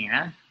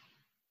Adina?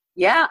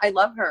 Yeah, I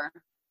love her.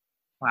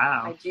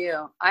 Wow. I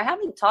do. I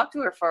haven't talked to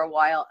her for a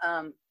while.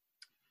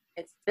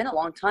 It's been a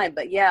long time,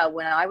 but yeah,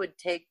 when I would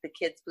take the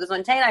kids, because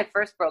when Tay and I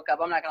first broke up,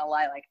 I'm not going to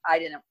lie, like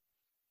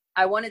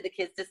I wanted the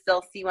kids to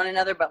still see one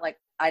another, but like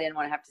I didn't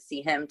want to have to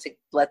see him to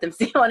let them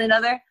see one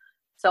another.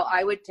 So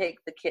I would take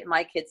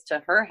my kids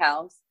to her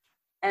house,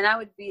 and I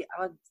would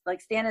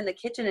like stand in the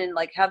kitchen and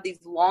like have these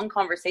long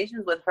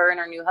conversations with her and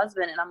her new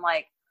husband. And I'm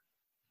like,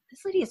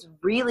 this lady is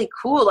really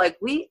cool. Like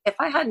if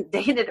I hadn't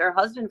dated her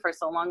husband for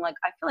so long, like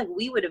I feel like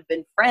we would have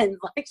been friends.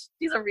 Like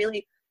she's a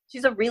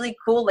really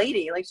cool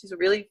lady. Like she's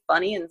really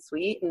funny and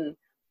sweet, and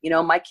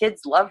my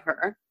kids love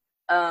her.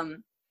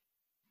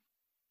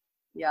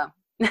 Yeah.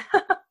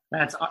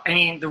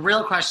 The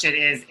real question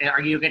is,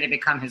 are you going to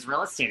become his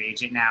real estate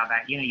agent now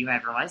that, you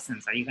have your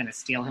license? Are you going to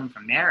steal him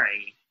from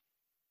Mary?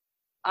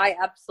 I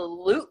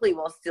absolutely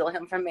will steal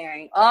him from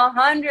Mary.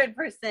 100%.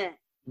 Right?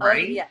 Oh,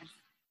 yes.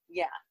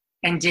 Yeah.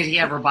 And did he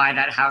ever buy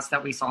that house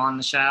that we saw on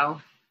the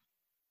show?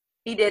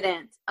 He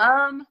didn't.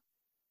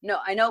 No,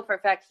 I know for a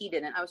fact he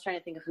didn't. I was trying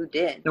to think of who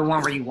did. The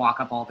one where you walk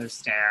up all those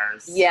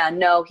stairs. Yeah,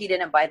 no, he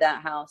didn't buy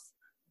that house.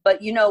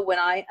 But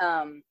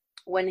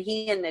when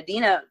he and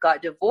Nadina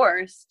got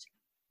divorced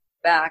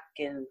back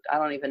in, I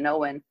don't even know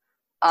when,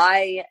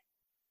 I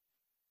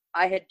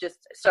had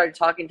just started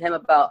talking to him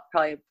about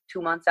probably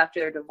 2 months after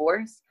their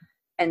divorce.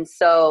 And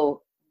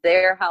so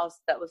their house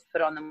that was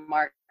put on the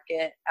market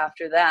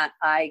after that,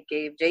 I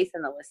gave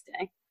Jason the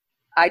listing.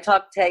 I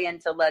talked Tay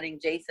into letting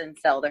Jason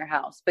sell their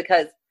house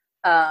because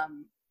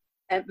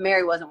and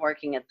Mary wasn't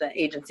working at the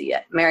agency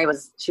yet.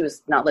 She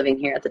was not living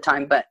here at the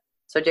time, but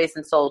so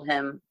Jason sold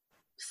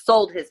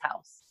his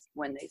house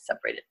when they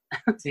separated.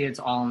 See, it's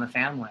all in the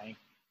family.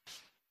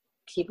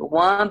 Keep it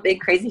one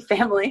big crazy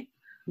family.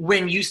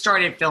 When you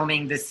started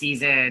filming this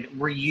season,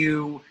 were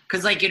you,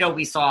 because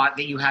we saw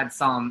that you had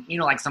some,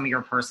 like some of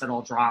your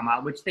personal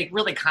drama, which they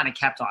really kind of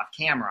kept off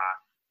camera.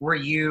 Were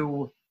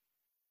you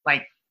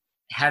like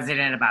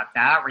hesitant about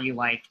that? Were you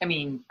like, I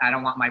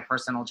don't want my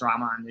personal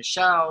drama on the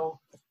show?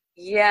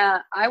 Yeah,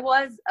 I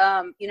was,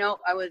 I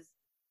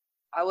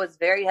was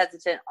very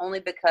hesitant only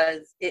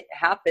because it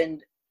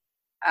happened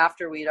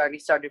after we'd already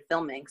started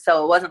filming.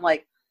 So it wasn't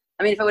like,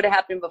 if it would have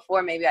happened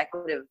before, maybe I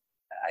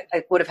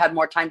would have had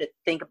more time to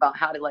think about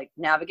how to like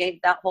navigate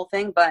that whole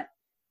thing. But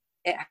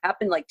it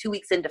happened like 2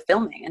 weeks into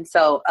filming. And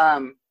so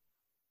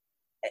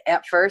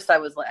at first I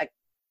was like,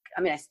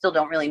 I still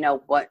don't really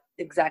know what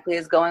exactly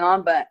is going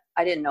on, but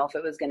I didn't know if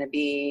it was going to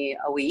be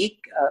a week,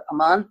 a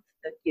month,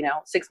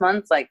 6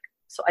 months.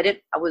 So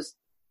I was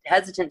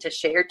hesitant to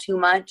share too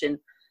much, and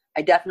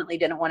I definitely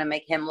didn't want to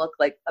make him look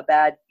like a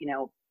bad,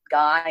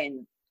 guy.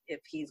 And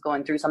if he's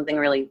going through something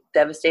really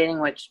devastating,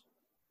 which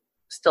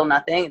still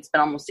nothing, it's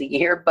been almost a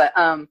year, but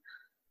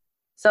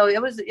so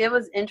it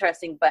was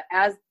interesting. But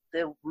as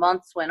the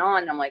months went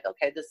on, I'm like,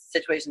 okay, this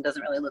situation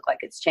doesn't really look like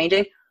it's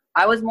changing.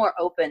 I was more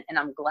open, and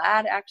I'm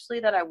glad actually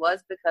that I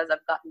was, because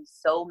I've gotten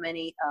so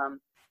many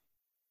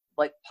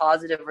like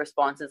positive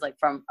responses, like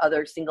from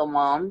other single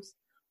moms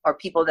or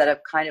people that have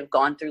kind of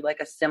gone through like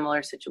a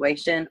similar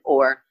situation,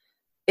 or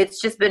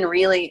it's just been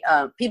really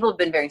people have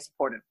been very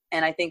supportive,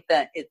 and I think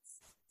that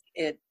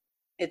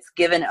it's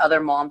given other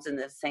moms in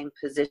the same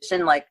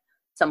position like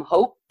some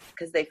hope,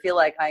 because they feel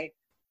like I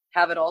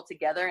have it all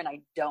together, and I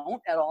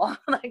don't at all.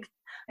 Like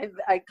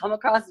I come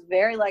across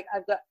very like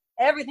I've got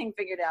everything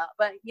figured out,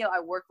 but you know,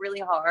 I work really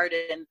hard,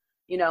 and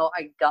you know,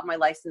 I got my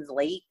license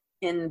late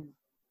in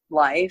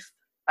life.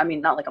 I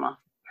mean, not like I'm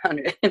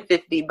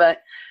 150,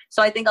 but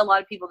so I think a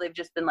lot of people, they've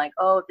just been like,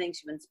 oh,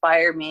 thanks, you've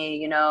inspired me,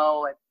 you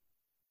know,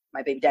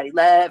 my baby daddy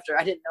left, or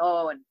I didn't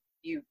know, and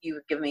you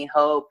have given me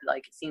hope,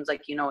 like it seems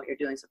like you know what you're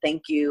doing, so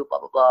thank you, blah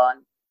blah blah.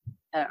 And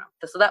I don't know,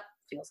 so that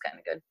feels kind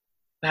of good.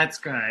 That's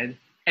good.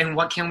 And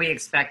what can we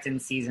expect in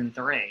season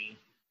 3?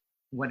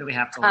 What do we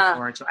have to look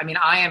forward to? I mean,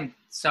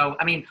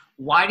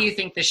 why do you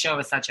think the show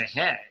is such a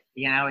hit?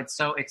 You know, it's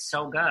so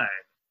good.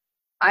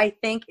 I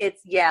think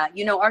it's,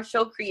 you know, our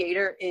show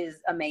creator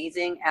is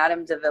amazing,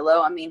 Adam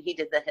DeVillo. I mean, he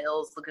did The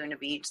Hills, Laguna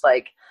Beach,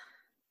 like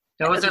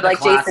those are the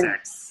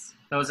classics.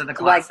 Those are the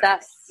classics.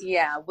 Like that,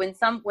 yeah. When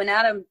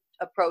Adam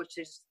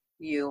approaches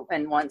you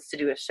and wants to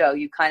do a show,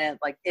 you kind of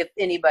like, if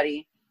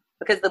anybody,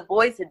 because the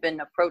boys had been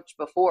approached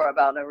before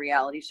about a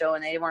reality show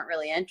and they weren't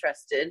really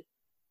interested.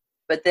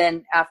 But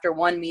then after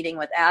one meeting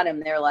with Adam,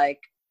 they're like,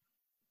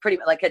 pretty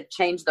like had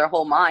changed their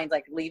whole mind,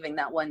 like leaving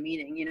that one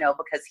meeting, you know,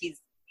 because he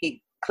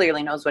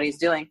clearly knows what he's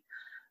doing.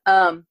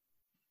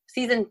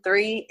 Season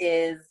 3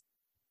 is,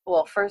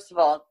 well, first of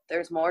all,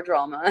 there's more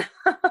drama.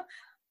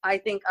 I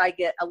think I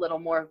get a little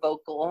more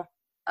vocal.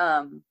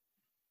 I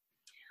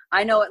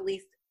know, at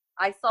least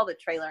I saw the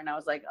trailer and I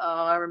was like,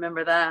 oh, I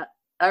remember that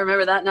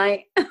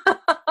night.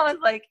 I was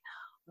like,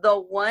 the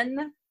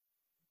one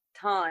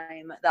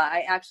time that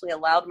I actually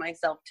allowed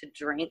myself to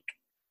drink,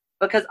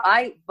 because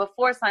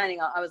before signing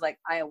up, I was like,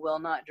 I will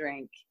not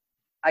drink.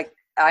 I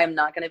am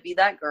not going to be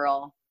that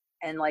girl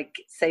and like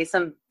say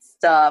some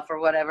stuff or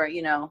whatever,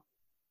 you know.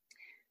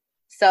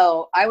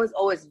 So I was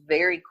always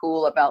very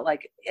cool about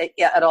like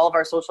at all of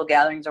our social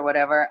gatherings or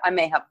whatever, I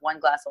may have one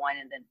glass of wine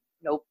and then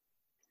nope.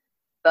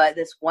 But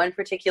this one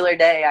particular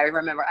day, I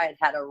remember I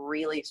had a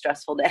really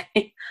stressful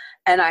day.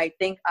 And I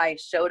think I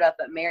showed up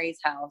at Mary's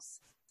house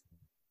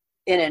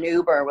in an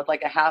Uber with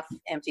like a half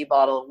empty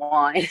bottle of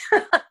wine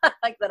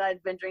like that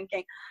I'd been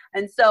drinking.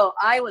 And so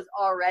I was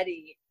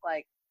already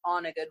like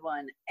on a good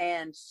one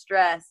and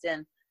stressed.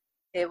 And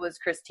it was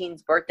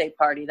Christine's birthday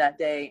party that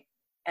day.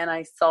 And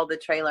I saw the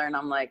trailer and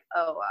I'm like,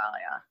 oh, wow,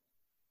 yeah.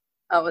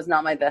 That was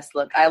not my best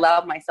look. I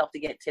allowed myself to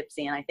get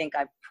tipsy. And I think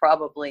I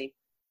probably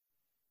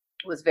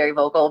was very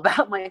vocal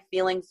about my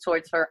feelings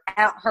towards her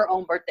at her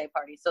own birthday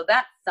party. So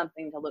that's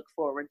something to look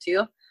forward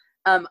to.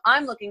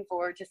 I'm looking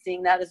forward to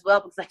seeing that as well,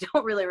 because I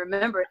don't really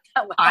remember it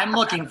that well. I'm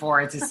looking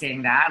forward to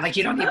seeing that. Like,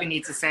 you don't even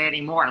need to say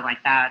anymore.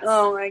 Like that.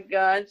 Oh my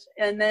gosh.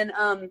 And then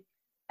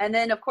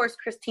of course,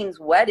 Christine's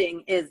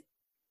wedding is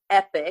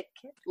epic.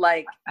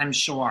 Like, I'm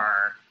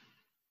sure.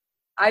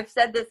 I've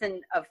said this in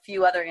a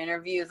few other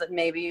interviews that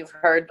maybe you've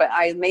heard, but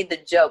I made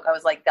the joke. I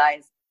was like,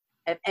 guys,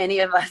 if any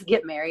of us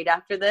get married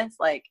after this,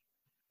 like,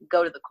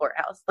 go to the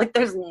courthouse. Like,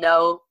 there's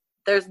no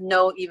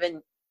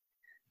even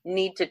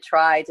need to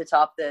try to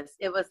top this.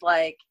 It was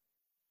like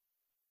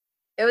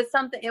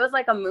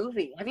a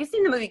movie. Have you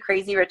seen the movie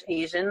Crazy Rich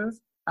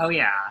Asians? Oh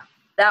yeah.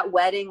 That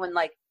wedding when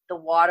like the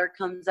water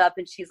comes up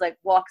and she's like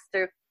walks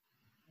through.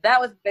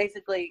 That was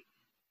basically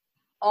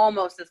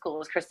almost as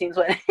cool as Christine's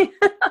wedding.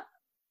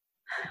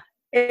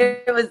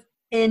 It was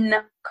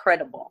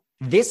incredible.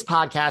 This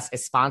podcast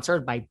is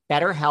sponsored by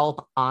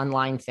BetterHelp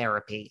Online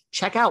Therapy.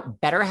 Check out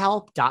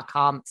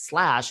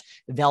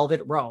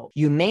BetterHelp.com/Velvet Rope.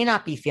 You may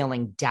not be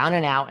feeling down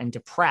and out and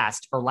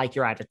depressed or like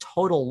you're at a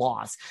total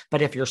loss,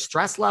 but if your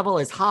stress level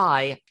is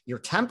high, your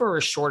temper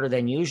is shorter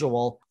than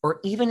usual, or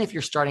even if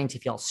you're starting to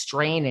feel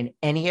strain in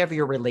any of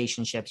your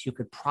relationships, you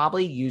could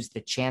probably use the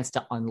chance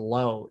to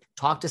unload.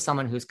 Talk to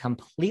someone who's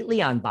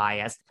completely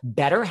unbiased.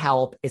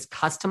 BetterHelp is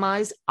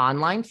customized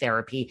online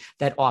therapy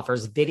that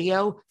offers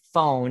video,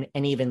 phone,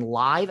 and even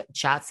live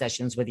chat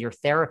sessions with your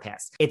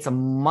therapist. It's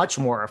much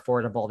more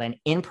affordable than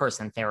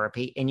in-person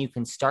therapy, and you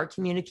can start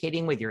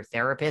communicating with your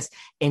therapist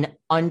in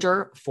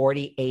under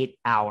 48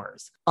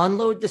 hours.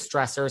 Unload the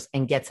stressors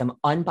and get some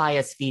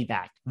unbiased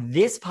feedback.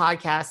 This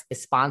podcast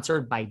is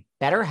sponsored by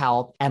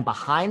BetterHelp, and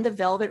Behind the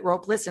Velvet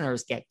Rope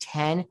listeners get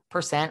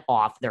 10%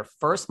 off their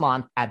first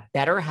month at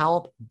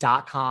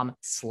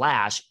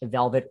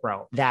BetterHelp.com/Velvet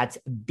Rope. That's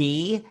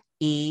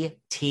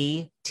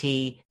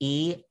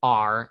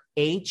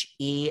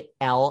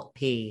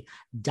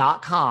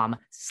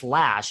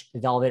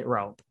BetterHelp.com/Velvet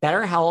Rope.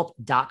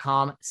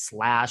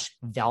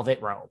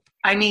 BetterHelp.com/Velvet Rope.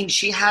 I mean,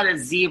 she had a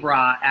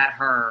zebra at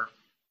her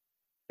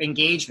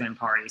engagement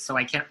party, so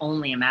I can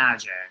only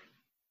imagine.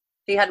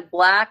 She had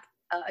white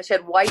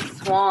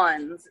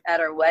swans at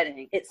her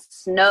wedding. It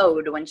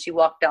snowed when she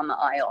walked down the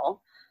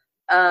aisle.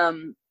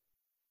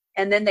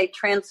 And then they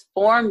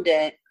transformed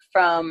it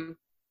from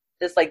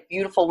this like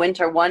beautiful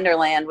winter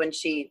wonderland when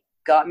she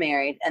got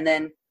married. And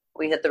then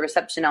we had the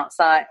reception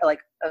outside,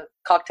 like a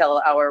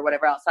cocktail hour or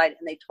whatever outside.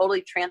 And they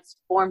totally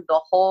transformed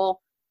the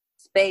whole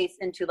space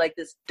into like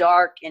this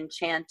dark,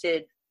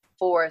 enchanted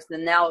forest.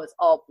 And now it's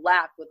all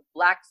black with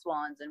black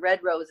swans and red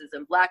roses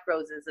and black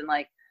roses and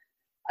like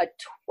I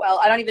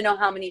don't even know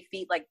how many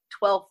feet, like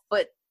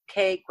 12-foot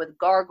cake with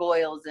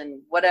gargoyles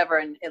and whatever.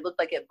 And it looked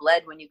like it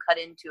bled when you cut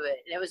into it.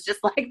 And it was just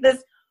like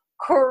this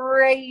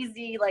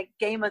crazy, like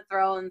Game of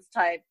Thrones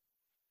type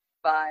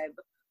vibe.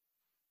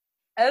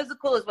 It was the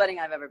coolest wedding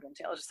I've ever been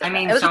to. I'll just say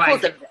it was the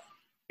coolest event.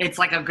 It's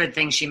like a good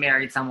thing she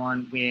married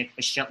someone with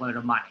a shitload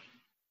of money.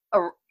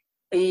 Oh,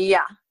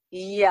 yeah.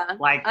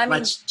 Like,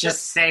 let's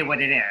just say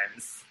what it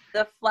is.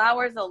 The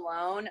flowers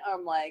alone,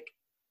 I'm like,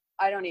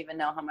 I don't even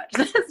know how much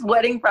this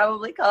wedding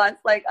probably cost.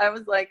 Like, I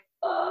was like,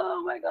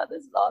 oh my God,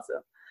 this is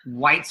awesome.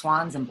 White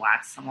swans and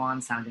black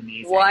swans sound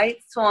amazing. White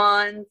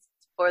swans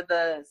for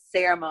the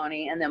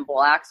ceremony, and then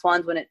black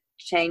swans when it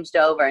changed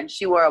over. And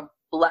she wore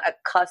a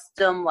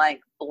custom,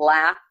 like,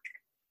 black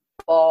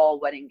ball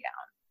wedding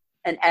gown.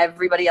 And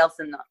everybody else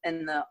in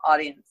the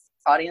audience,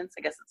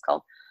 I guess it's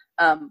called,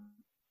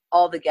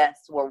 all the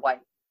guests were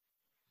white.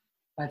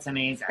 That's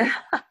amazing.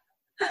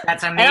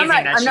 That's amazing.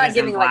 I'm not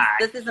giving like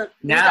this isn't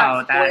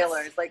not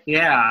spoilers. Like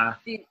yeah,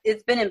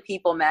 it's been in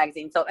People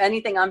magazine, so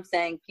anything I'm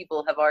saying,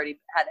 people have already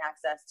had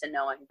access to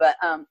knowing. But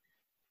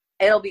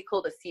it'll be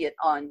cool to see it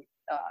on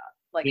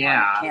on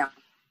camera,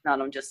 not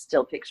on just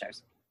still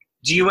pictures.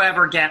 Do you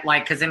ever get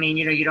like? Because I mean,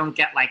 you don't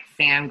get like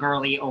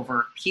fangirly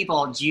over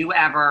people. Do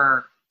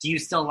you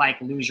still like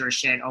lose your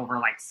shit over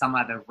like some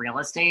of the real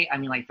estate? I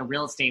mean, like the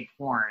real estate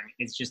porn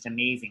is just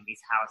amazing.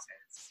 These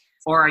houses,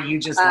 or are you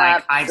just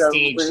like I've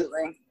staged?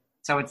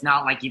 So it's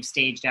not like you've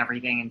staged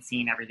everything and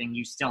seen everything.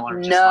 You still are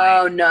just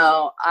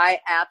No.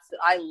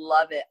 I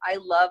love it. I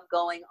love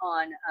going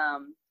on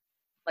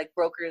like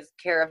Broker's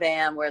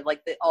Caravan where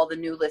like all the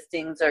new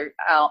listings are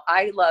out.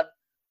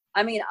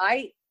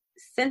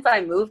 Since I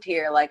moved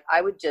here, like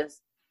I would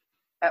just,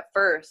 at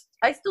first,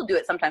 I still do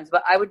it sometimes,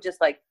 but I would just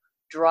like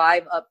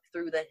drive up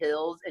through the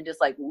hills and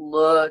just like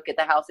look at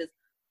the houses.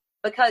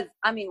 Because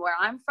I mean, where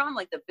I'm from,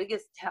 like the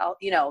biggest house,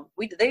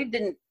 they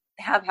didn't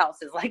have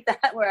houses like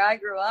that where I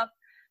grew up.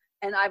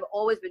 And I've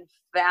always been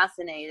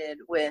fascinated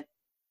with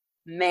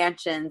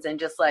mansions and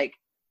just like,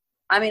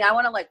 I mean, I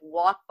want to like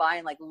walk by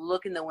and like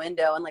look in the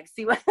window and like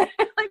see what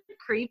like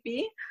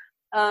creepy.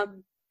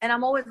 And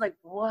I'm always like,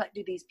 what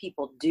do these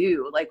people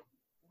do? Like,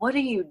 what do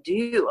you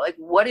do? Like,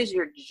 what is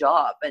your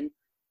job? And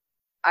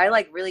I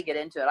like really get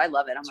into it. I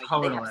love it. I'm like,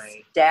 totally. They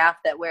have staff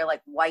that wear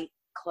like white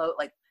clothes,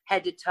 like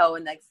head to toe.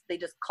 And they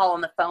just call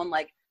on the phone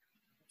like,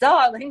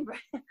 darling,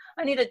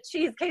 I need a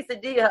cheese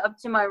quesadilla up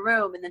to my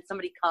room. And then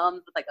somebody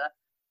comes with like a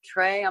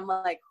tray. I'm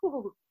like,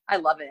 ooh, I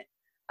love it.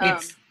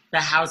 The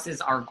houses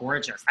are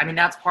gorgeous. I mean,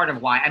 that's part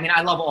of why. I mean,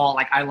 I love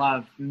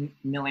 $1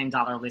 Million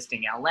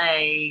Listing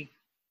LA.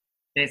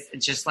 It's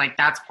just like,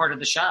 that's part of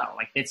the show.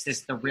 Like it's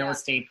just the real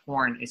estate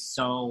porn is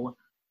the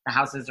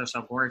houses are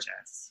so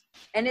gorgeous.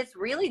 And it's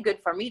really good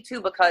for me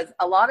too, because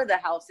a lot of the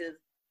houses,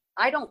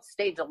 I don't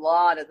stage a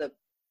lot of the,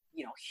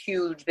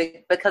 huge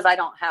big, because I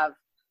don't have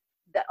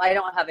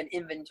an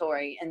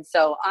inventory. And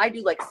so I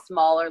do like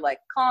smaller, like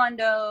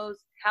condos,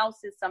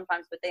 houses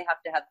sometimes, but they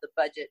have to have the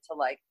budget to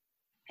like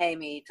pay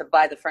me to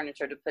buy the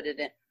furniture to put it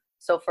in.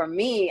 So for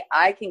me,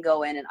 I can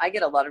go in and I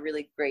get a lot of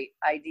really great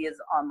ideas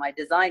on my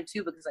design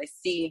too, because I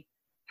see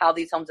how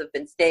these homes have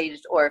been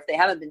staged, or if they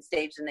haven't been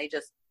staged and they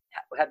just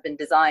have been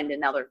designed and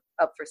now they're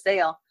up for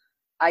sale,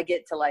 I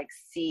get to like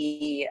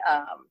see,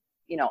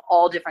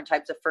 all different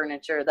types of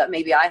furniture that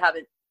maybe I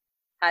haven't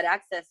had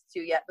access to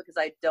yet because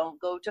I don't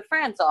go to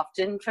France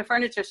often for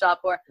furniture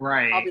shop, or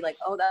right. I'll be like,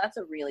 oh, that's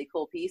a really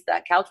cool piece.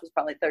 That couch was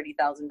probably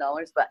 $30,000,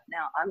 but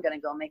now I'm going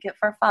to go make it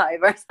for $5,000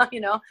 or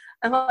something,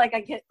 I'm like,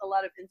 I get a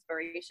lot of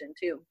inspiration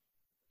too.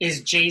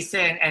 Is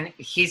Jason, and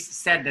he's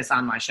said this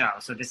on my show,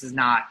 so this is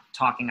not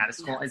talking out of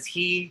school. Yeah.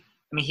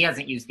 He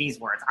hasn't used these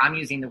words. I'm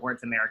using the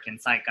words American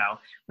Psycho,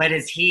 but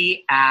is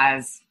he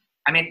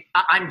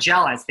I'm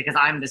jealous because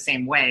I'm the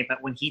same way,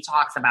 but when he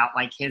talks about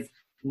like his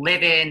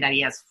live-in, that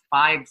he has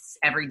 5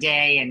 every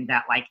day, and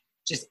that like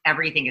just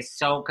everything is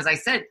so, because I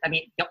said,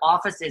 your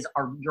offices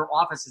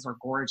are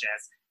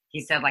gorgeous.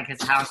 He said like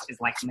his house is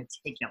like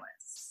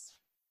meticulous.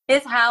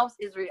 His house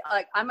is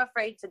like, I'm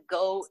afraid to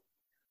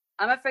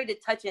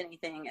touch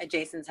anything at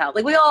Jason's house.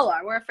 Like we all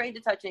are. We're afraid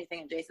to touch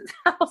anything at Jason's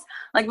house.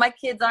 Like my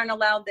kids aren't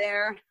allowed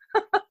there.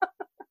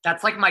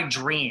 That's like my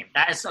dream.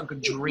 That is a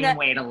good dream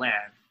way to live.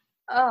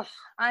 Oh,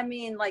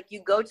 like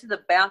you go to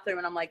the bathroom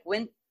and I'm like,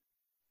 when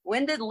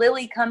did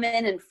Lily come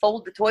in and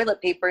fold the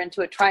toilet paper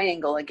into a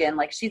triangle again?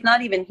 Like she's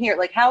not even here.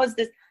 Like how is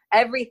this?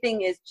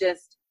 Everything is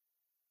just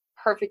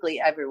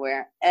perfectly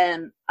everywhere.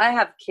 And I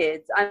have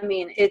kids.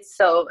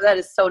 That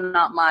is so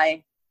not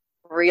my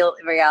real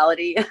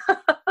reality.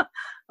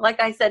 Like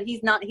I said,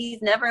 he's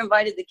never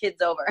invited the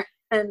kids over.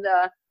 And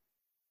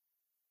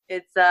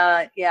it's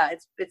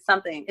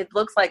something. It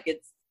looks like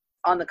it's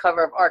on the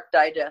cover of Arc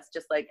Digest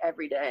just like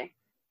every day.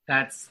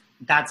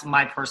 That's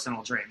my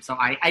personal dream. So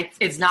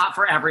it's not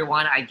for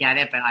everyone. I get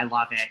it, but I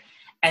love it.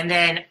 And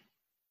then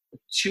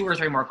 2 or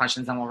 3 more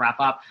questions, and we'll wrap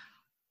up.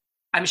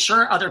 I'm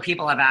sure other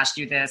people have asked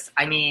you this.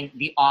 I mean,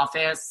 The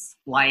Office,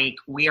 like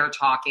we are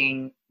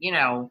talking,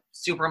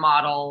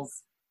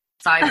 supermodels,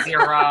 size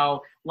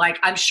 0. Like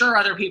I'm sure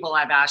other people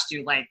have asked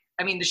you, like,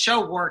 I mean, the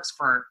show works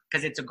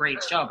because it's a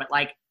great show, but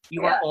like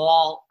you are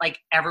all like,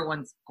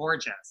 everyone's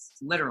gorgeous,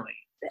 literally.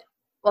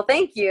 Well,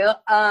 thank you.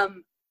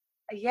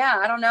 Yeah,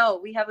 I don't know.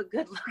 We have a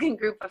good looking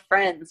group of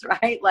friends,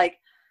 right? Like,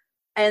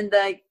 and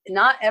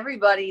not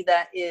everybody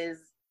that is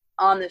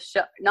on the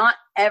show, not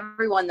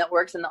everyone that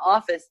works in The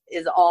Office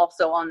is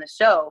also on the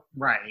show.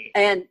 Right.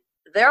 And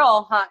they're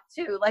all hot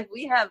too. Like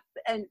we have,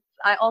 and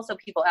I also,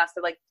 people ask,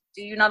 they're like,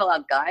 do you not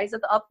allow guys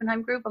at the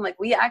Oppenheim group? I'm like,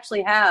 we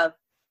actually have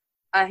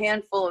a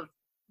handful of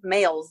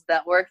males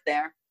that work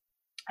there.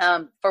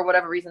 For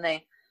whatever reason,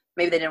 maybe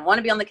they didn't want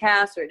to be on the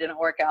cast, or it didn't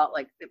work out.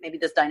 Like maybe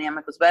this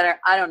dynamic was better.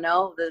 I don't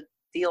know the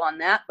deal on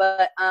that,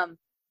 but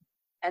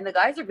and the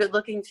guys are good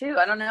looking too.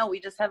 I don't know. We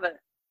just have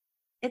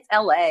it's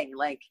LA,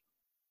 like,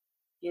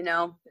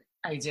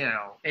 I do.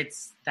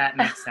 That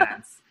makes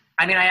sense.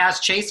 I mean, I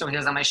asked Chase when he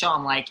was on my show,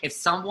 I'm like, if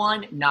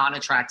someone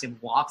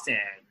non-attractive walks in,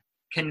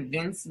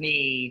 convince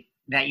me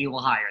that you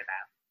will hire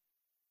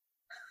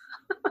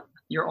them.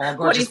 You're all gorgeous.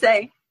 What do you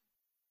say?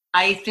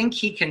 I think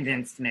he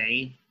convinced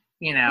me,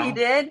 He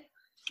did?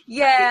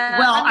 Yeah.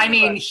 Well, I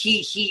mean,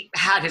 he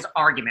had his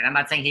argument. I'm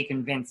not saying he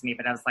convinced me,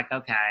 but I was like,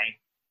 okay.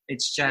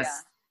 It's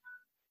just,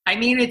 I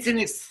mean, it's an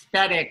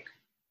aesthetic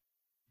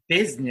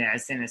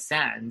business in a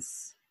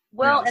sense.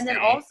 Well, and then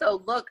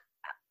also, look,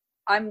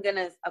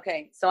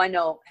 so I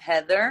know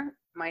Heather,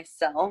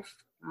 myself,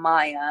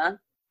 Maya,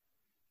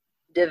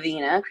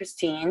 Davina,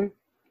 Christine,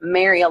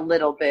 Mary a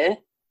little bit.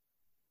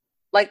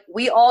 Like,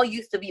 we all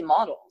used to be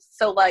models.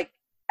 So, like,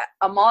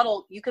 a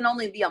model, you can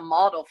only be a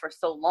model for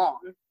so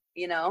long,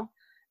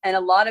 And a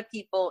lot of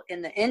people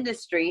in the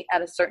industry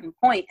at a certain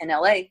point in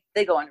LA,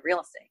 they go into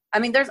real estate. I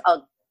mean, there's a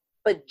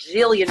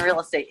bajillion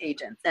real estate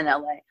agents in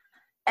LA.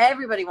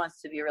 Everybody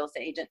wants to be a real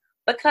estate agent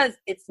because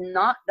it's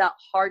not that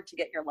hard to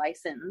get your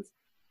license.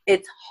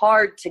 It's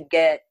hard to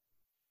get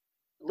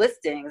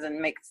listings and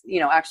make,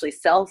 actually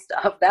sell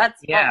stuff.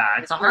 That's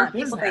hard. It's a hard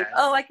business. People think,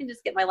 oh, I can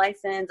just get my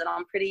license and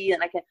I'm pretty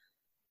and I can.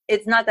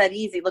 It's not that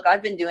easy. Look,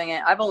 I've been doing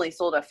it. I've only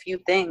sold a few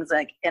things,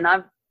 and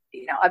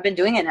I've been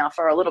doing it now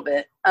for a little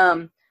bit.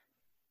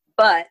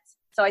 But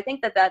so I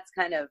think that's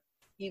kind of,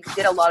 you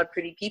get a lot of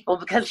pretty people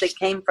because they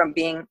came from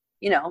being,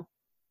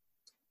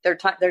 their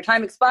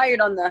time expired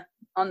on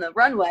the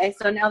runway.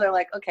 So now they're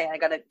like, okay, I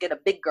got to get a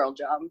big girl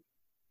job.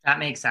 That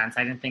makes sense.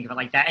 I didn't think of it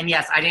like that. And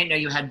yes, I didn't know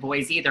you had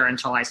boys either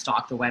until I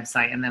stalked the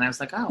website. And then I was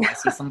like, oh, I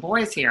see some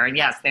boys here. And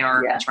yes, they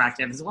are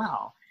attractive as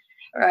well.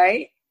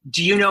 Right.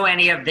 Do you know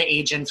any of the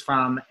agents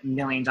from $1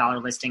 Million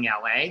Listing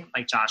LA?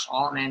 Like Josh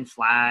Altman,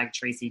 Flag,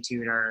 Tracy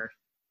Tudor?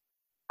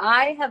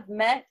 I have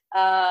met,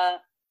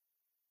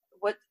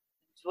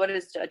 what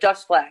is Josh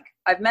Flag?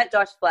 I've met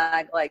Josh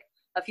Flag like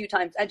a few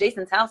times at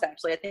Jason's house.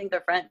 Actually, I think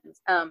they're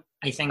friends. I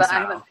think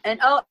so.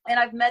 And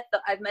I've met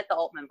the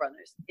Altman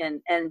brothers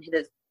and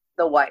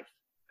the wife,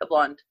 the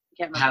blonde.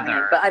 I can't remember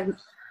Heather. her name,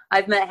 but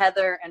I've met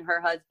Heather and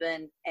her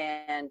husband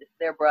and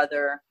their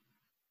brother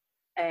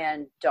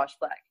and Josh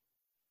Flag.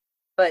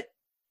 But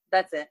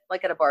that's it.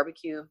 Like at a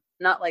barbecue,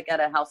 not like at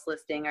a house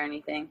listing or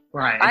anything.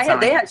 Right.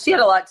 She had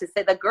a lot to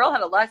say. The girl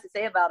had a lot to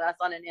say about us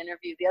on an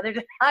interview the other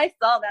day. I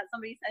saw that.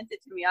 Somebody sent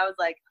it to me. I was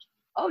like,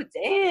 oh,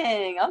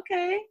 dang.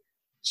 Okay.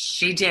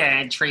 She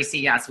did, Tracy,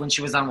 yes. When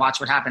she was on Watch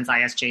What Happens, I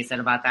asked Jason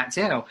about that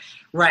too.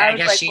 Right. I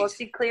guess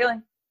she clearly.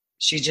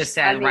 She just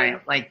said,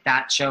 right, like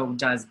that show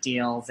does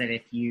deals that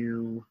if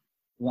you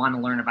want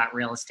to learn about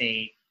real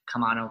estate,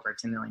 come on over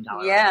to $1 Million.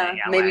 Yeah,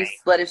 maybe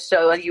let us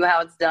show you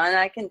how it's done.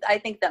 I think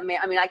that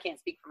I can't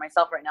speak for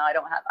myself right now. I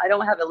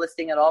don't have a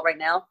listing at all right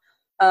now.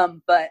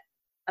 But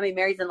I mean,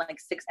 Mary's in like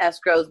 6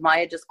 escrows.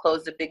 Maya just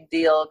closed a big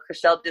deal.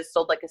 Chrishell just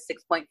sold like a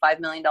 $6.5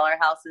 million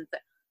house. And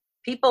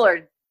people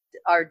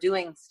are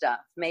doing stuff.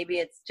 Maybe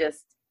it's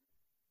just,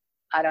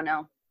 I don't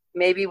know.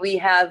 Maybe we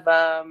have,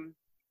 I'm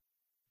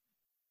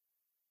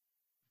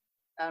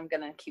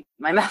going to keep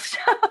my mouth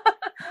shut.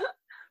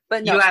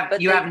 But no,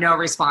 you have no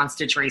response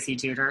to Tracy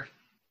Tudor.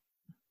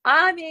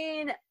 I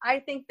mean, I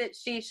think that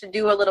she should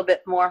do a little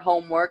bit more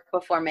homework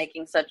before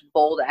making such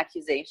bold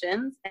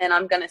accusations. And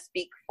I'm going to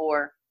speak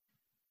for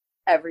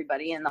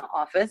everybody in the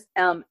office.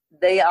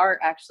 They are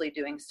actually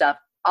doing stuff.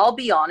 I'll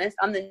be honest,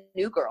 I'm the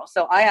new girl.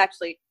 So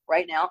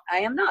right now, I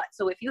am not.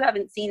 So if you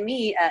haven't seen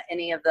me at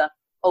any of the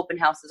open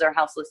houses or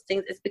house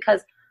listings, it's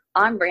because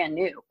I'm brand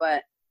new,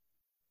 but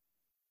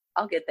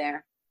I'll get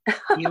there.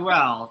 You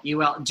will.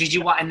 Did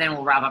you watch, and then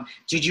we'll wrap up.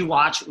 Did you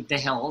watch The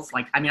Hills?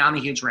 Like, I mean, I'm a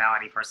huge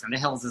reality person. The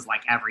Hills is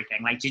like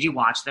everything. Like, did you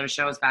watch those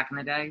shows back in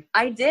the day?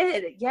 I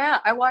did. Yeah.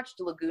 I watched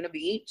Laguna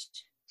Beach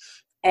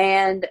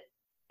and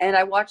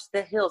I watched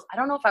The Hills. I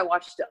don't know if I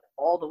watched it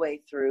all the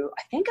way through.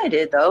 I think I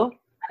did though.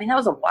 I mean, that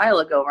was a while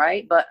ago,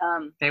 right? But,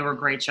 they were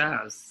great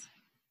shows.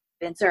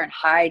 Spencer and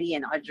Heidi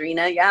and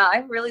Audrina. Yeah.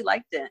 I really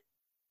liked it.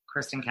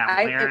 Kristen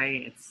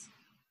Cavallari.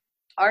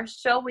 our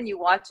show, when you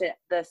watch it,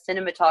 the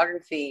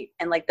cinematography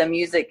and like the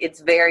music,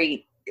 it's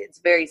very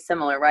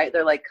similar, right?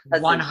 They're like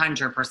cousins.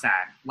 100%.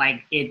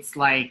 Like, it's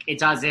like, it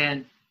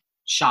doesn't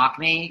shock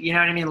me. You know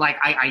what I mean? Like,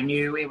 I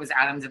knew it was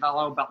Adam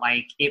DeVello, but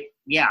like, it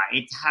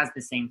has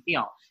the same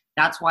feel.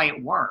 That's why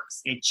it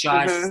works. It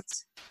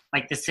just,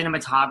 like, the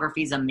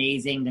cinematography is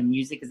amazing. The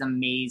music is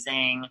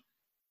amazing.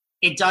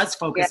 It does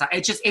focus on,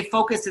 it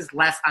focuses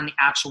less on the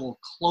actual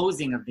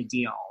closing of the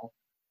deal,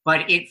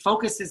 but it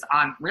focuses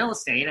on real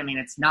estate. I mean,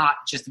 it's not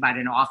just about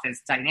an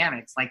office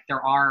dynamics. Like,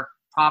 there are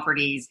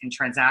properties and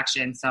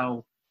transactions.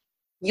 So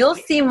you'll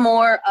see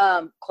more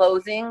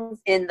closings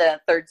in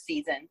the third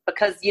season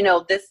because, you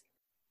know,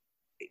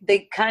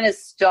 they kind of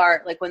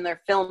start, like, when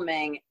they're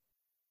filming,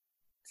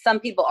 some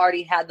people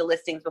already had the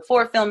listings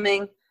before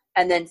filming,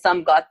 and then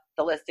some got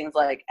the listings,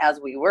 like, as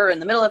we were in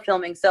the middle of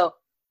filming. So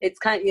it's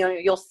kind of, you know,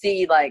 you'll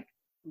see, like,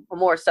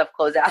 more stuff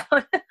close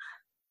out.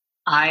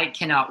 I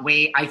cannot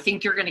wait. I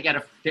think you're going to get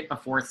a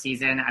fourth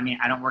season. I mean,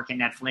 I don't work at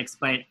Netflix,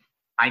 but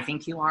I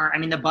think you are. I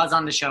mean, the buzz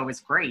on the show is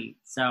great.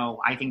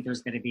 So I think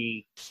there's going to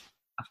be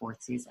a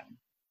fourth season.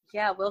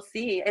 Yeah, we'll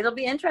see. It'll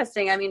be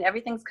interesting. I mean,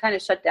 everything's kind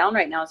of shut down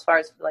right now as far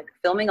as, like,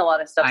 filming a lot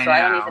of stuff.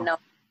 I don't even know.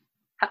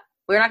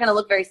 We're not going to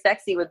look very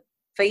sexy with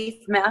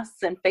face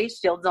masks and face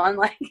shields on.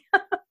 Like,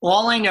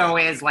 all I know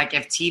is, like,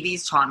 if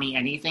TV's taught me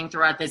anything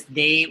throughout this,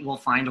 they will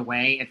find a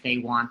way if they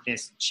want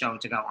this show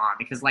to go on.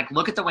 Because, like,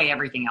 look at the way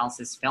everything else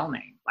is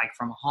filming, like,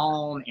 from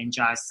home and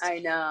just. I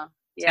know.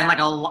 Yeah. And, like,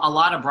 a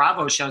lot of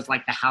Bravo shows,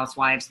 like The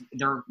Housewives,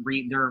 they're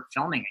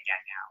filming again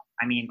now.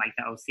 I mean, like,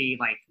 the OC,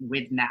 like,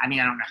 I mean,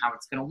 I don't know how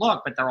it's going to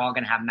look, but they're all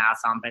going to have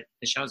masks on, but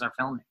the shows are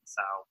filming.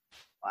 So.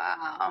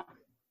 Wow.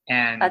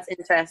 And that's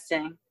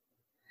interesting.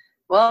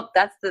 Well,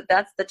 that's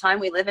the time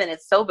we live in.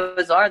 It's so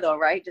bizarre, though,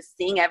 right? Just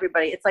seeing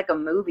everybody. It's like a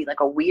movie, like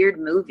a weird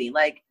movie.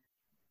 Like,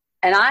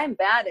 and I'm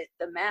bad at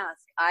the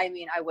mask. I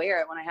mean, I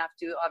wear it when I have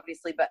to,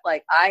 obviously, but,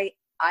 like, I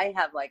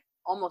have, like,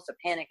 almost a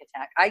panic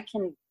attack. I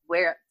can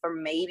wear it for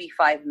maybe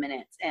 5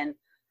 minutes, and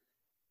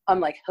I'm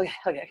like,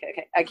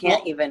 okay. I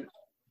can't even.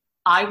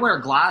 I wear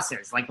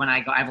glasses. Like, when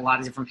I go, I have a lot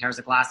of different pairs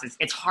of glasses.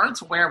 It's hard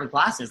to wear with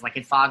glasses. Like,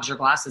 it fogs your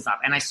glasses up.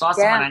 And I saw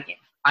someone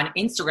on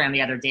Instagram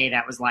the other day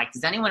that was like,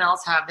 does anyone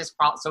else have this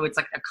problem? So it's,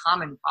 like, a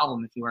common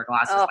problem if you wear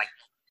glasses. Like,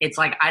 it's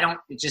like,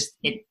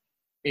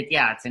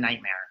 it's a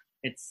nightmare.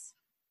 It's,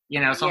 you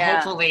know, so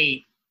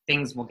hopefully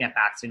things will get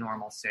back to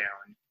normal soon.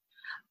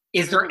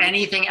 Is there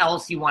anything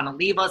else you want to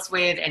leave us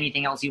with?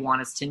 Anything else you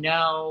want us to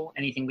know?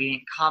 Anything we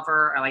didn't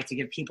cover? I like to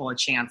give people a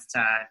chance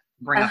to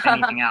bring up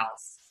anything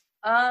else.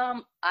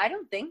 I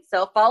don't think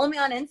so. Follow me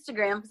on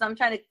Instagram because I'm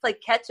trying to play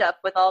catch up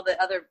with all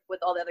the other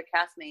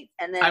castmates.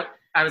 And then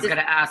I was going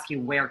to ask you,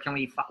 where can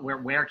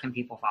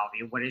people follow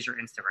you? What is your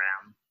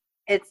Instagram?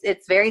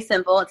 It's very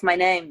simple. It's my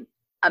name,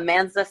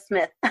 Amanza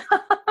Smith.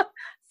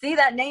 See,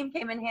 that name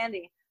came in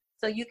handy.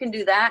 So you can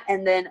do that,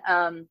 and then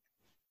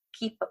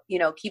keep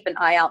an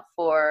eye out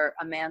for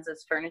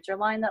Amanza's furniture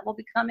line that will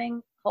be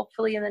coming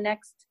hopefully in the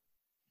next.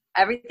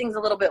 Everything's a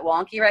little bit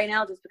wonky right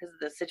now just because of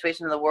the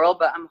situation of the world,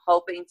 but I'm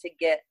hoping to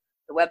get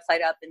the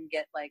website up and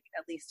get, like,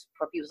 at least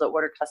for people to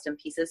order custom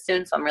pieces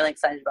soon. So I'm really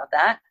excited about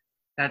that.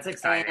 That's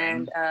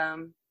exciting.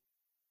 And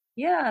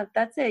yeah,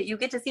 that's it. You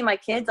get to see my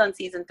kids on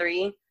season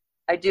 3.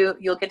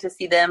 You'll get to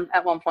see them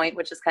at one point,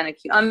 which is kind of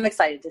cute. I'm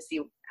excited to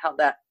see how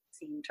that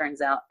scene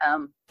turns out.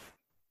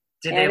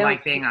 Did they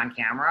like being on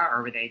camera,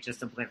 or were they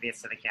just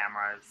oblivious to the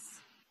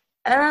cameras?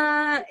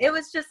 It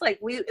was just like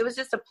it was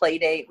just a play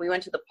date. We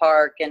went to the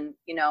park, and,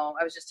 you know,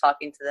 I was just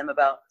talking to them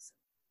about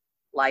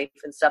life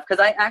and stuff. Cause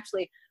I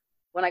actually,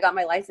 when I got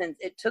my license,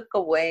 it took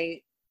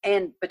away,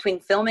 and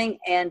between filming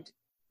and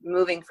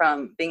moving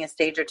from being a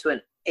stager to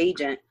an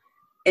agent,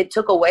 it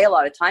took away a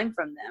lot of time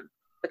from them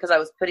because I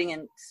was putting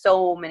in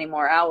so many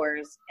more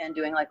hours and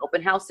doing, like,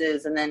 open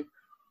houses. And then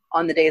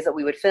on the days that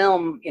we would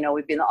film, you know,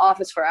 we'd be in the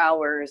office for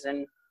hours.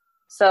 And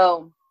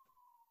so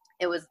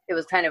it was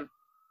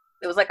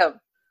like a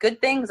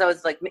good thing. Because I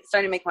was, like,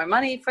 starting to make more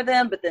money for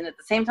them, but then at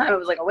the same time, I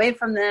was, like, away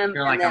from them.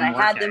 You're and like, then I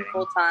had them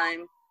full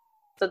time.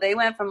 So they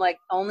went from, like,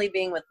 only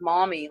being with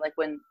mommy, like,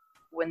 when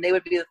they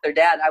would be with their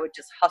dad, I would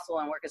just hustle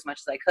and work as much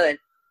as I could.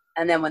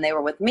 And then when they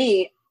were with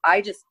me,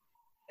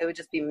 it would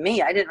just be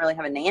me. I didn't really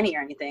have a nanny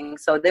or anything.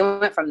 So they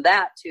went from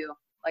that to,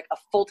 like, a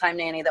full-time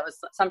nanny that was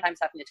sometimes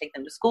having to take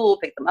them to school,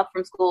 pick them up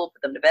from school,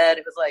 put them to bed.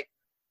 It was, like,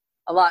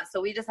 a lot.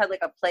 So we just had,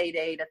 like, a play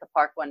date at the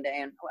park one day,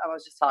 and I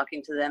was just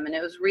talking to them, and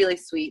it was really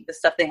sweet, the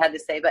stuff they had to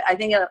say. But I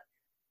think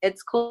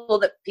it's cool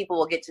that people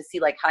will get to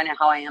see, like, kind of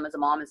how I am as a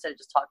mom instead of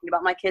just talking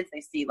about my kids.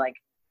 They see, like,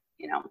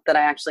 you know, that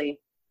I actually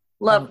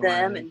love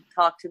them and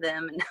talk to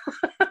them. And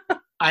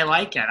I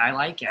like it.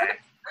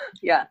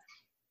 Yeah.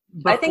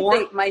 I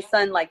think my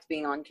son liked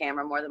being on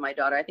camera more than my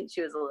daughter. I think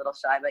she was a little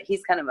shy, but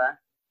he's kind of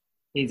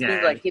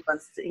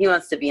he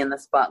wants to be in the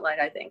spotlight.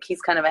 I think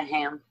he's kind of a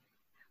ham.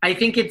 I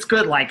think it's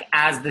good, like,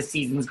 as the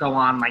seasons go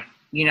on, like,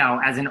 you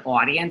know, as an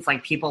audience,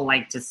 like, people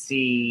like to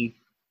see,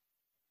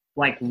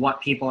 like,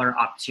 what people are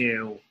up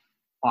to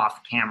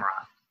off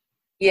camera.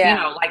 Yeah.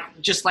 You know, like,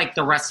 just like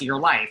the rest of your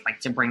life,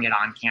 like, to bring it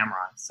on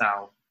camera.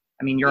 So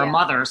I mean, you're a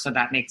mother, so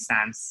that makes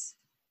sense.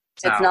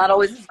 So. It's not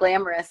always as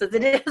glamorous as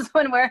it is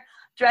when we're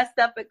dressed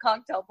up at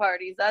cocktail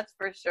parties. That's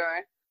for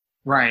sure.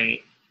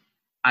 Right.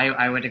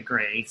 I would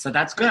agree. So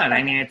that's good.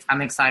 I mean,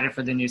 I'm excited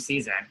for the new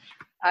season.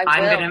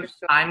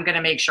 I'm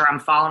gonna make sure I'm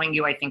following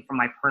you, I think, from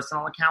my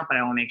personal account, but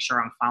I will make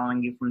sure I'm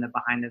following you from the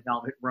Behind the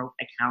Velvet Rope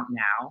account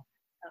now.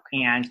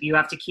 Okay. And you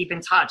have to keep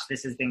in touch.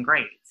 This has been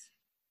great.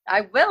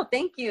 I will.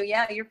 Thank you.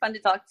 Yeah, you're fun to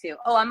talk to.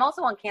 Oh, I'm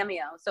also on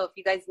Cameo. So if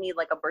you guys need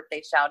like a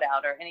birthday shout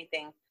out or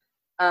anything,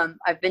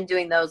 I've been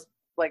doing those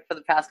like for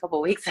the past couple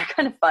of weeks. They're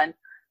kind of fun.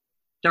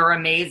 They're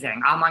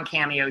amazing. I'm on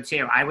Cameo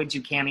too. I would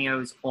do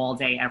cameos all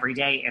day, every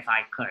day if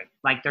I could.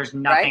 Like there's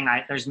nothing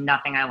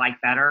I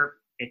like better.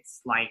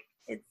 It's like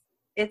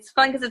it's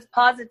fun because it's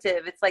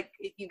positive. It's like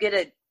you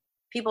get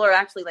people are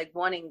actually like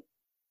wanting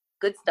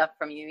good stuff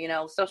from you. You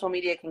know, social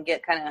media can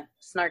get kind of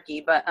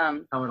snarky, but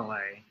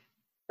totally.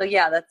 So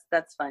yeah,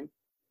 that's fun.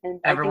 And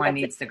everyone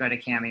needs to go to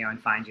Cameo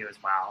and find you as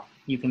well.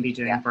 You can be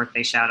doing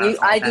birthday shout outs.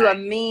 I do a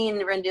mean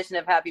rendition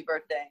of Happy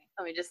Birthday.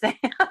 Let me just say.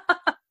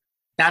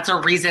 That's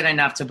a reason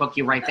enough to book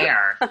you right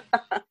there.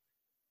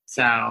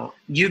 So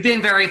you've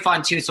been very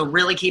fun too. So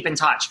really keep in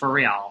touch for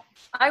real.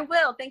 I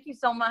will. Thank you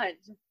so much.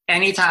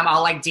 Anytime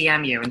I'll like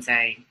DM you and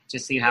say,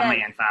 just so you have my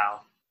info.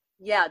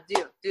 Yeah,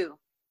 do.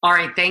 All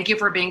right. Thank you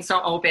for being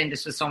so open.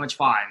 This was so much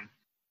fun.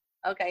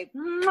 Okay.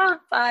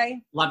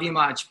 Bye. Love you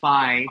much.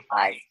 Bye.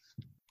 Bye.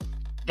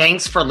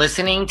 Thanks for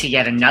listening to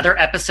yet another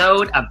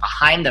episode of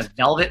Behind the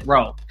Velvet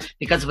Rope.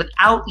 Because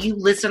without you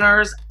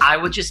listeners, I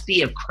would just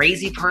be a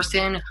crazy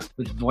person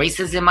with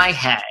voices in my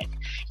head.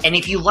 And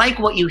if you like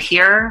what you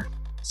hear,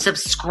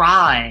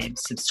 subscribe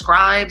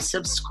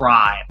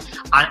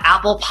on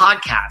Apple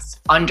Podcasts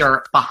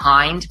under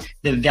Behind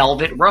the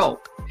Velvet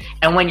Rope.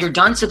 And when you're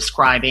done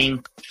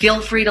subscribing, feel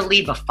free to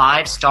leave a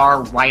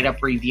 5-star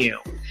write-up review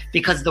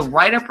because the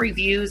write-up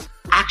reviews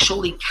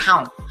actually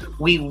count.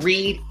 We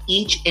read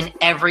each and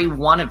every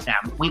one of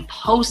them. We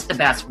post the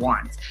best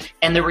ones,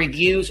 and the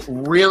reviews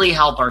really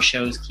help our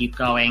shows keep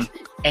going,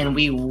 and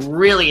we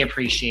really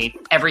appreciate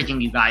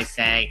everything you guys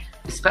say,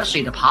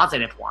 especially the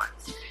positive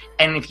ones.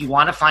 And if you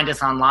want to find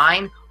us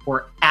online,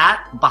 we're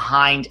at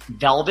Behind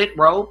Velvet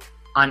Rope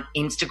on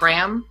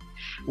Instagram.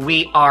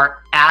 We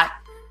are at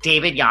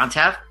David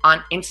Yontef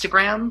on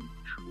Instagram.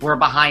 We're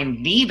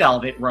Behind the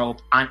Velvet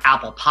Rope on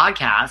Apple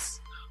Podcasts.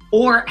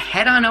 Or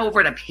head on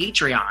over to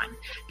Patreon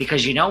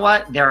because you know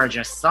what? There are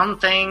just some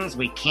things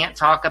we can't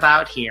talk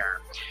about here.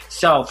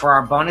 So for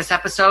our bonus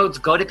episodes,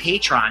 go to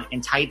Patreon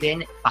and type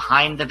in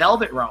Behind the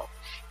Velvet Rope.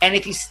 And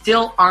if you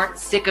still aren't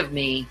sick of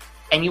me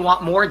and you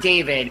want more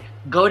David,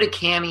 go to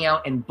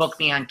Cameo and book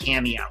me on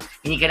Cameo.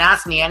 And you can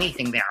ask me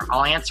anything there.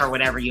 I'll answer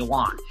whatever you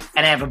want.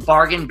 And I have a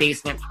bargain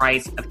basement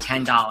price of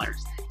 $10.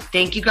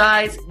 Thank you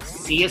guys.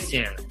 See you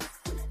soon.